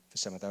known for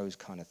some of those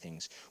kind of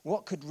things.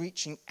 What could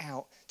reaching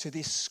out to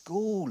this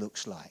school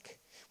looks like?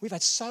 We've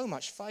had so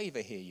much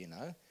favour here, you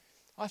know.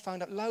 I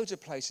found out loads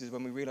of places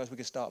when we realised we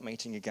could start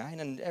meeting again,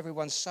 and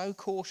everyone's so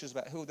cautious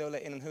about who they'll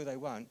let in and who they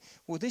won't.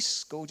 Well, this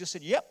school just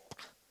said, yep.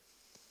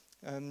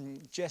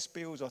 Jess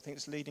Beals, I think,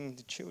 is leading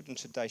the children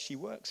today. She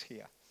works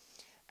here.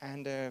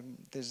 And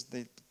there's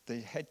the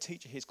head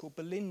teacher here is called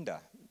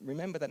Belinda.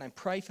 Remember that name.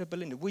 Pray for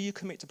Belinda. Will you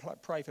commit to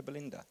pray for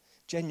Belinda?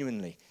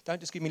 Genuinely. Don't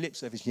just give me lip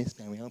service. Yes,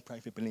 no, I'll pray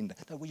for Belinda.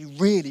 No, will you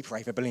really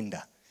pray for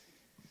Belinda?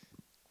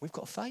 We've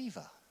got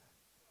favour.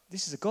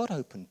 This is a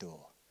God-opened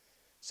door.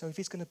 So if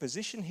he's going to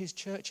position his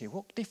church here,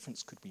 what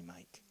difference could we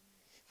make?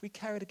 If we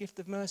carried a gift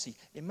of mercy,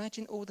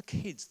 imagine all the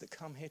kids that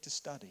come here to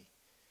study.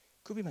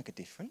 Could we make a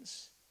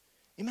difference?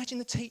 Imagine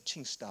the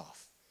teaching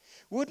staff.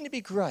 Wouldn't it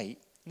be great,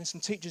 and there's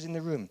some teachers in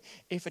the room,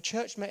 if a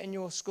church met in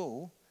your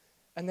school,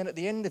 and then at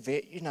the end of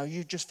it, you know,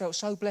 you just felt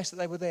so blessed that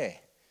they were there,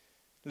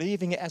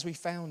 leaving it as we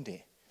found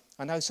it.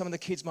 I know some of the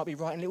kids might be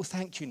writing little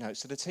thank you notes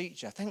to the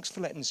teacher. Thanks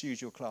for letting us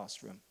use your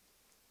classroom.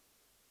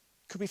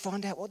 Could we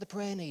find out what the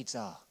prayer needs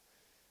are?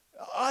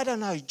 I don't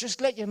know. Just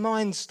let your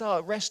mind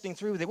start resting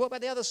through with it. What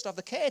about the other stuff?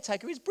 The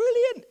caretaker is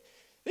brilliant.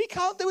 He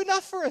can't do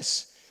enough for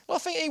us. I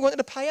think he wanted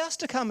to pay us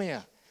to come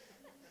here.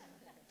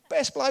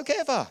 Best bloke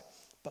ever.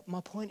 But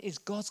my point is,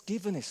 God's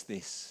given us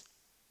this.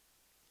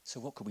 So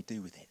what could we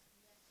do with it?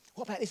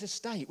 What about this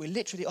estate? We're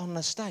literally on an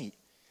estate.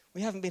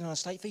 We haven't been on an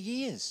estate for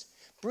years.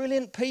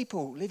 Brilliant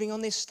people living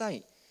on this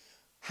estate.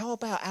 How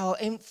about our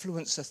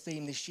influencer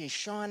theme this year?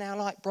 Shine our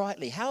light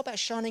brightly. How about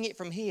shining it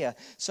from here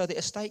so the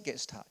estate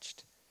gets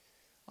touched?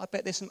 I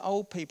bet there's some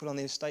old people on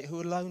the estate who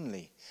are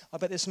lonely. I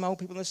bet there's some old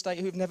people on the estate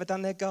who've never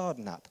done their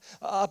garden up.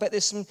 I bet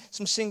there's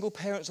some single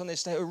parents on the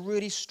estate who are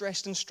really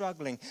stressed and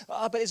struggling.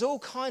 I bet there's all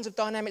kinds of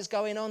dynamics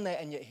going on there,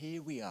 and yet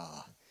here we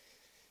are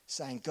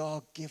saying,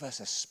 God, give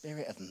us a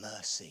spirit of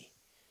mercy.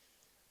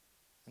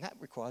 And that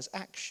requires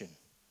action.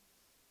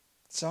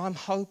 So I'm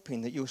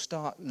hoping that you'll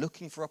start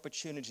looking for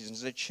opportunities, and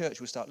as a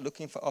church we'll start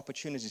looking for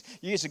opportunities.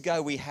 Years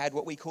ago we had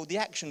what we called the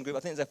action group.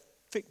 I think there's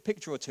a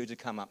picture or two to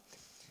come up.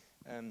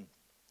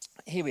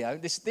 Here we go.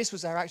 This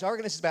was our action. I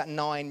reckon this is about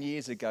 9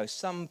 years ago.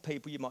 Some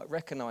people, you might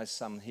recognise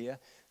some here.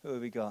 Who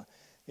have we got?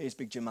 Here's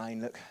Big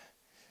Jermaine, look.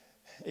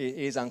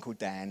 Here's Uncle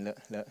Dan,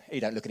 look. He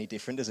don't look any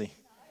different, does he?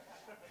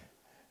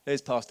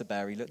 There's Pastor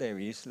Barry, look, there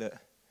he is, look.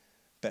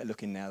 Better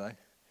looking now, though.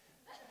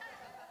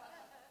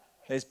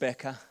 There's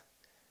Becca.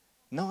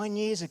 9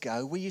 years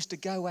ago, we used to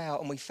go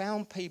out and we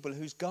found people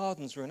whose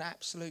gardens were an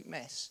absolute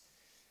mess.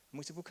 And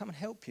we said, we'll come and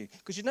help you.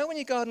 Because you know when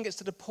your garden gets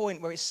to the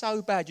point where it's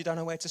so bad you don't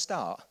know where to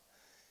start?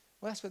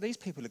 Well, that's what these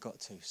people have got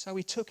to. So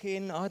we took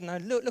in, I don't know,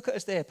 look at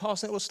us there,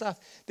 passing all stuff.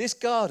 This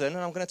garden, and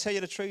I'm going to tell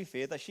you the truth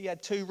here, that she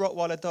had 2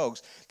 Rottweiler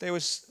dogs. There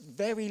was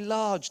very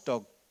large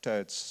dog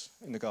turds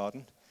in the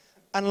garden,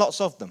 and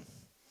lots of them.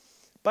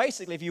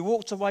 Basically, if you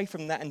walked away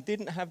from that and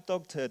didn't have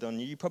dog turd on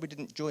you, you probably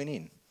didn't join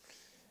in.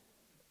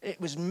 It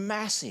was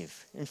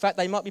massive. In fact,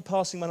 they might be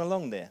passing one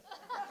along there.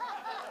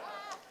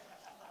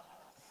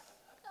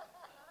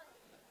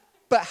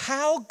 But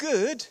how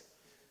good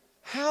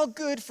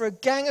for a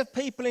gang of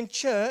people in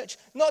church,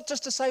 not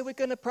just to say we're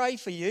going to pray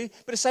for you,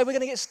 but to say we're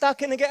going to get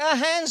stuck in and get our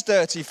hands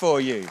dirty for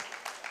you.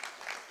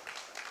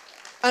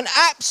 And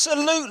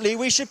absolutely,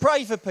 we should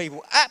pray for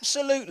people.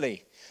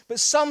 Absolutely. But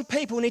some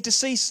people need to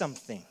see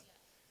something.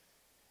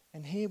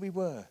 And here we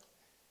were.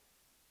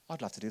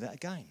 I'd love to do that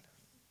again.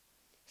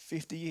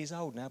 50 years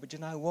old now, but you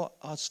know what?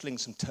 I'd sling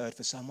some turd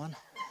for someone.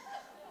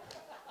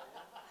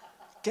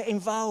 Get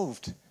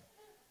involved.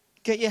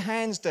 Get your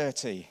hands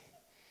dirty.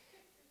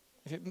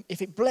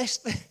 If it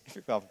blessed...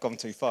 I've gone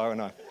too far, haven't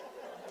I?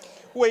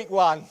 Week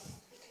one.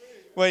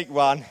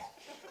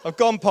 I've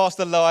gone past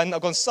the line.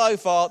 I've gone so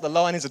far, the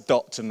line is a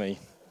dot to me.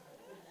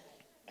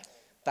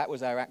 That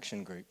was our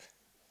action group.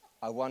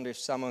 I wonder if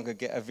someone could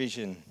get a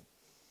vision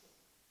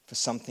for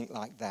something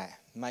like that.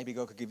 Maybe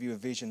God could give you a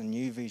vision, a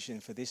new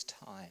vision for this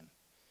time.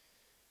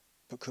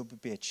 but could we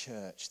be a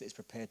church that is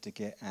prepared to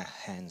get our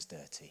hands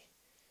dirty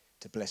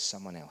to bless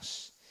someone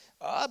else?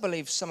 I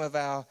believe some of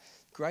our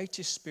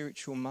greatest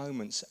spiritual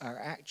moments are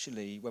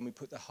actually when we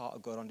put the heart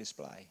of God on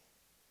display.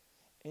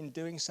 In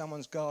doing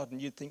someone's garden,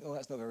 you'd think, oh,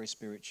 that's not very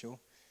spiritual.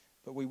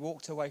 But we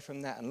walked away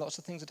from that and lots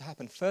of things had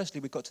happened.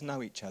 Firstly, we got to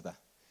know each other.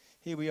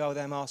 Here we are with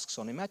our masks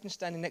on. Imagine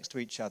standing next to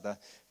each other,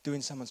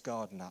 doing someone's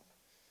garden up,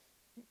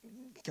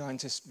 going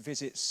to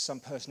visit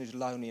some person who's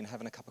lonely and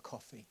having a cup of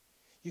coffee.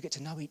 You get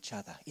to know each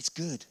other. It's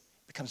good.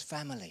 It becomes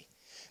family.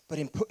 But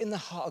in putting the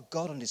heart of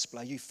God on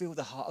display, you feel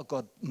the heart of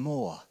God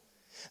more.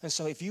 And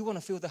so if you want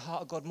to feel the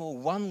heart of God more,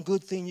 one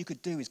good thing you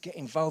could do is get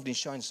involved in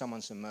showing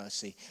someone some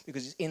mercy,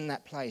 because it's in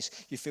that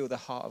place you feel the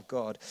heart of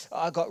God.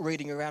 I got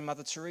reading around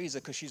Mother Teresa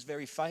because she's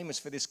very famous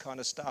for this kind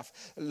of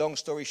stuff. Long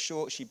story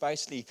short, she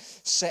basically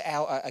set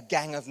out a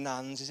gang of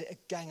nuns. Is it a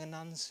gang of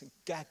nuns?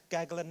 A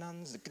gaggle of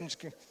nuns?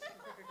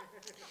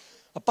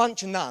 A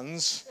bunch of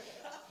nuns.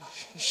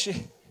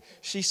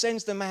 She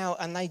sends them out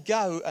and they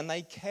go and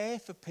they care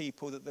for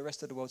people that the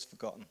rest of the world's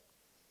forgotten.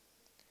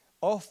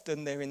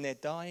 Often they're in their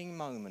dying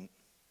moment,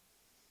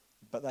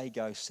 but they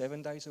go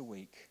 7 days a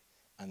week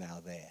and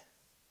they're there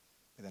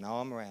with an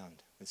arm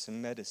around, with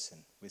some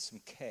medicine, with some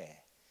care,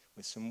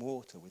 with some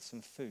water, with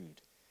some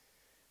food.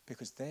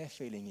 Because their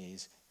feeling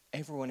is,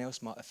 everyone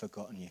else might have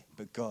forgotten you,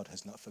 but God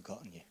has not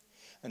forgotten you.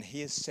 And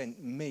he has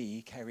sent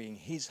me carrying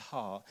his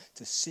heart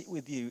to sit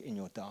with you in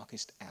your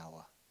darkest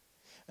hour.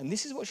 And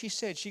this is what she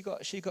said. She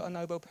got a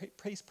Nobel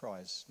Peace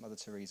Prize, Mother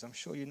Teresa. I'm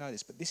sure you know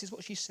this, but this is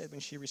what she said when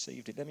she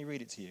received it. Let me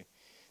read it to you.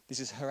 This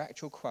is her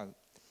actual quote.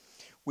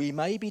 We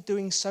may be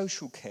doing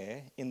social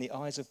care in the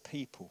eyes of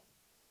people,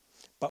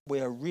 but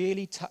we are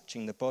really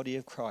touching the body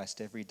of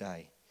Christ every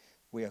day.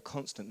 We are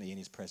constantly in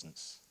his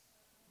presence.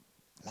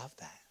 Love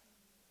that.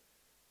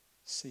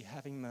 See,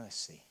 having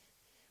mercy,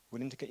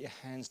 willing to get your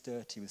hands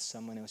dirty with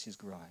someone else's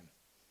grime,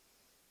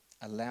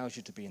 allows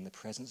you to be in the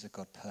presence of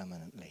God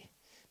permanently,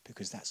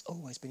 because that's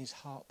always been his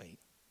heartbeat.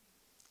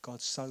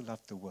 God so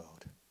loved the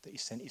world that he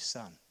sent his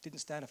son. Didn't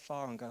stand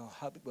afar and go, I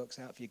hope it works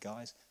out for you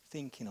guys,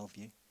 thinking of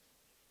you.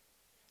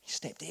 He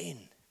stepped in,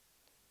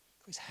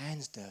 got his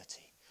hands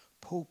dirty,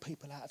 pulled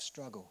people out of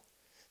struggle,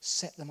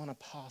 set them on a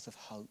path of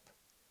hope.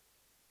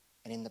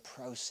 And in the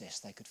process,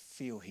 they could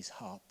feel his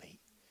heartbeat.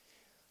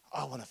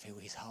 I want to feel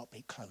his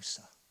heartbeat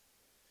closer.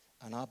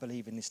 And I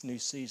believe in this new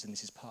season,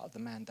 this is part of the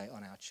mandate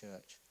on our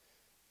church.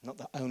 Not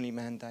the only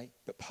mandate,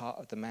 but part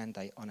of the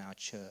mandate on our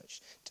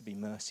church to be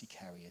mercy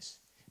carriers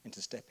and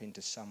to step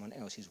into someone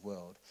else's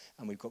world.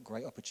 And we've got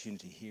great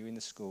opportunity here in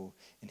the school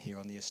and here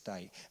on the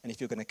estate. And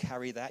if you're going to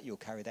carry that, you'll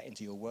carry that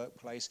into your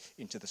workplace,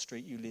 into the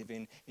street you live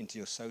in, into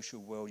your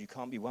social world. You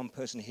can't be one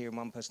person here and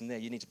one person there.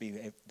 You need to be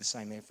the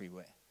same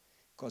everywhere.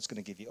 God's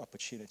going to give you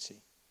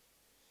opportunity.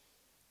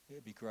 It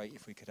would be great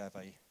if we could have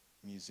a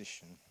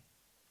musician.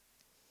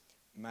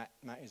 Matt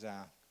is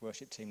our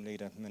worship team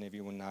leader, many of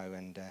you will know,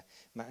 and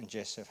Matt and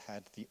Jess have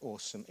had the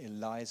awesome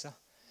Eliza.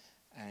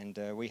 And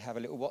we have a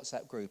little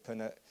WhatsApp group,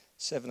 and at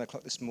 7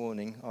 o'clock this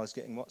morning, I was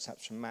getting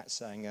WhatsApps from Matt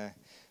saying, at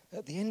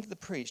the end of the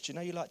preach, do you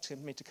know you like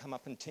me to come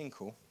up and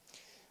tinkle?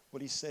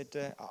 Well, he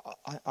said,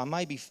 I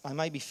may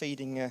be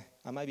feeding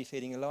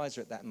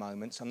Eliza at that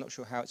moment, so I'm not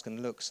sure how it's going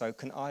to look, so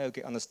can Io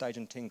get on the stage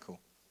and tinkle?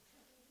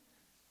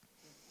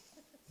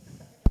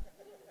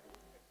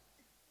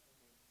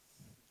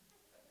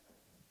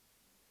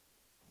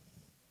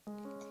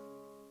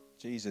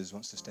 Jesus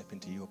wants to step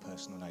into your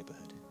personal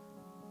neighbourhood,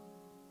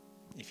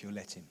 if you'll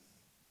let him.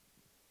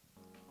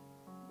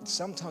 And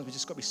sometimes we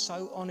just got to be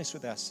so honest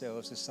with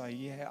ourselves and say,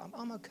 yeah,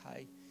 I'm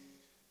okay,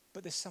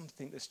 but there's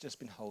something that's just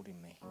been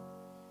holding me.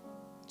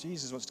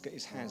 Jesus wants to get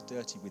his hands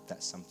dirty with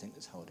that something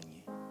that's holding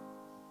you.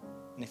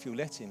 And if you'll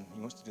let him, he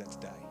wants to do that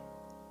today.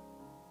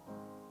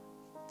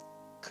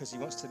 Because he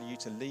wants you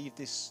to leave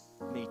this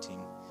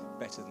meeting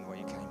better than the way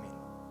you came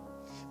in.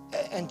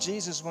 And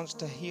Jesus wants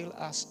to heal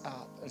us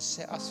up and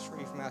set us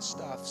free from our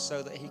stuff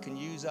so that he can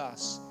use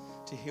us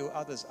to heal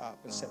others up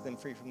and set them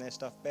free from their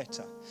stuff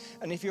better.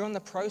 And if you're on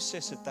the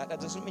process of that, that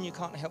doesn't mean you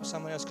can't help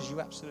someone else, because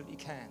you absolutely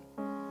can.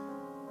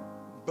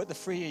 But the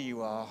freer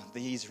you are,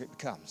 the easier it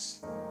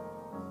becomes.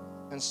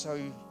 And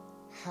so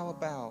how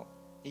about,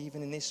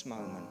 even in this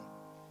moment,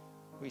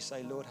 we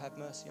say, Lord, have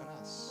mercy on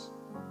us.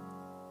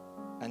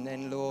 And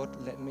then, Lord,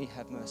 let me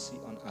have mercy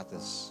on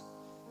others.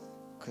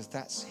 Because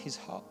that's his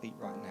heartbeat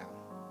right now.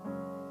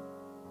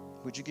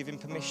 Would you give him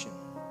permission?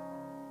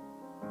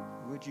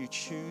 Would you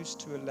choose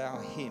to allow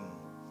him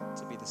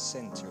to be the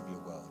center of your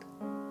world?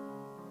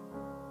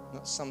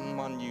 Not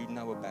someone you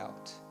know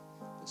about,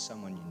 but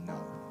someone you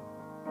know.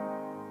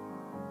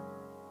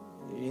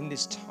 In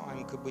this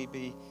time, could we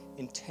be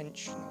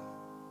intentional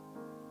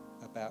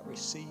about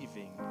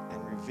receiving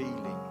and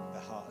revealing the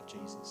heart of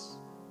Jesus?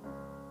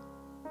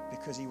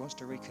 Because he wants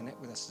to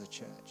reconnect with us as a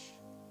church.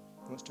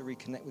 He wants to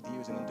reconnect with you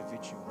as an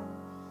individual.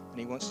 And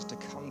he wants us to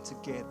come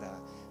together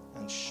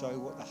and show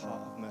what the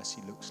heart of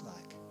mercy looks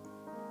like.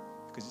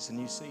 Because it's a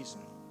new season.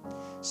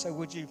 So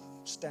would you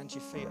stand to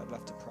your feet? I'd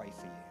love to pray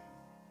for you.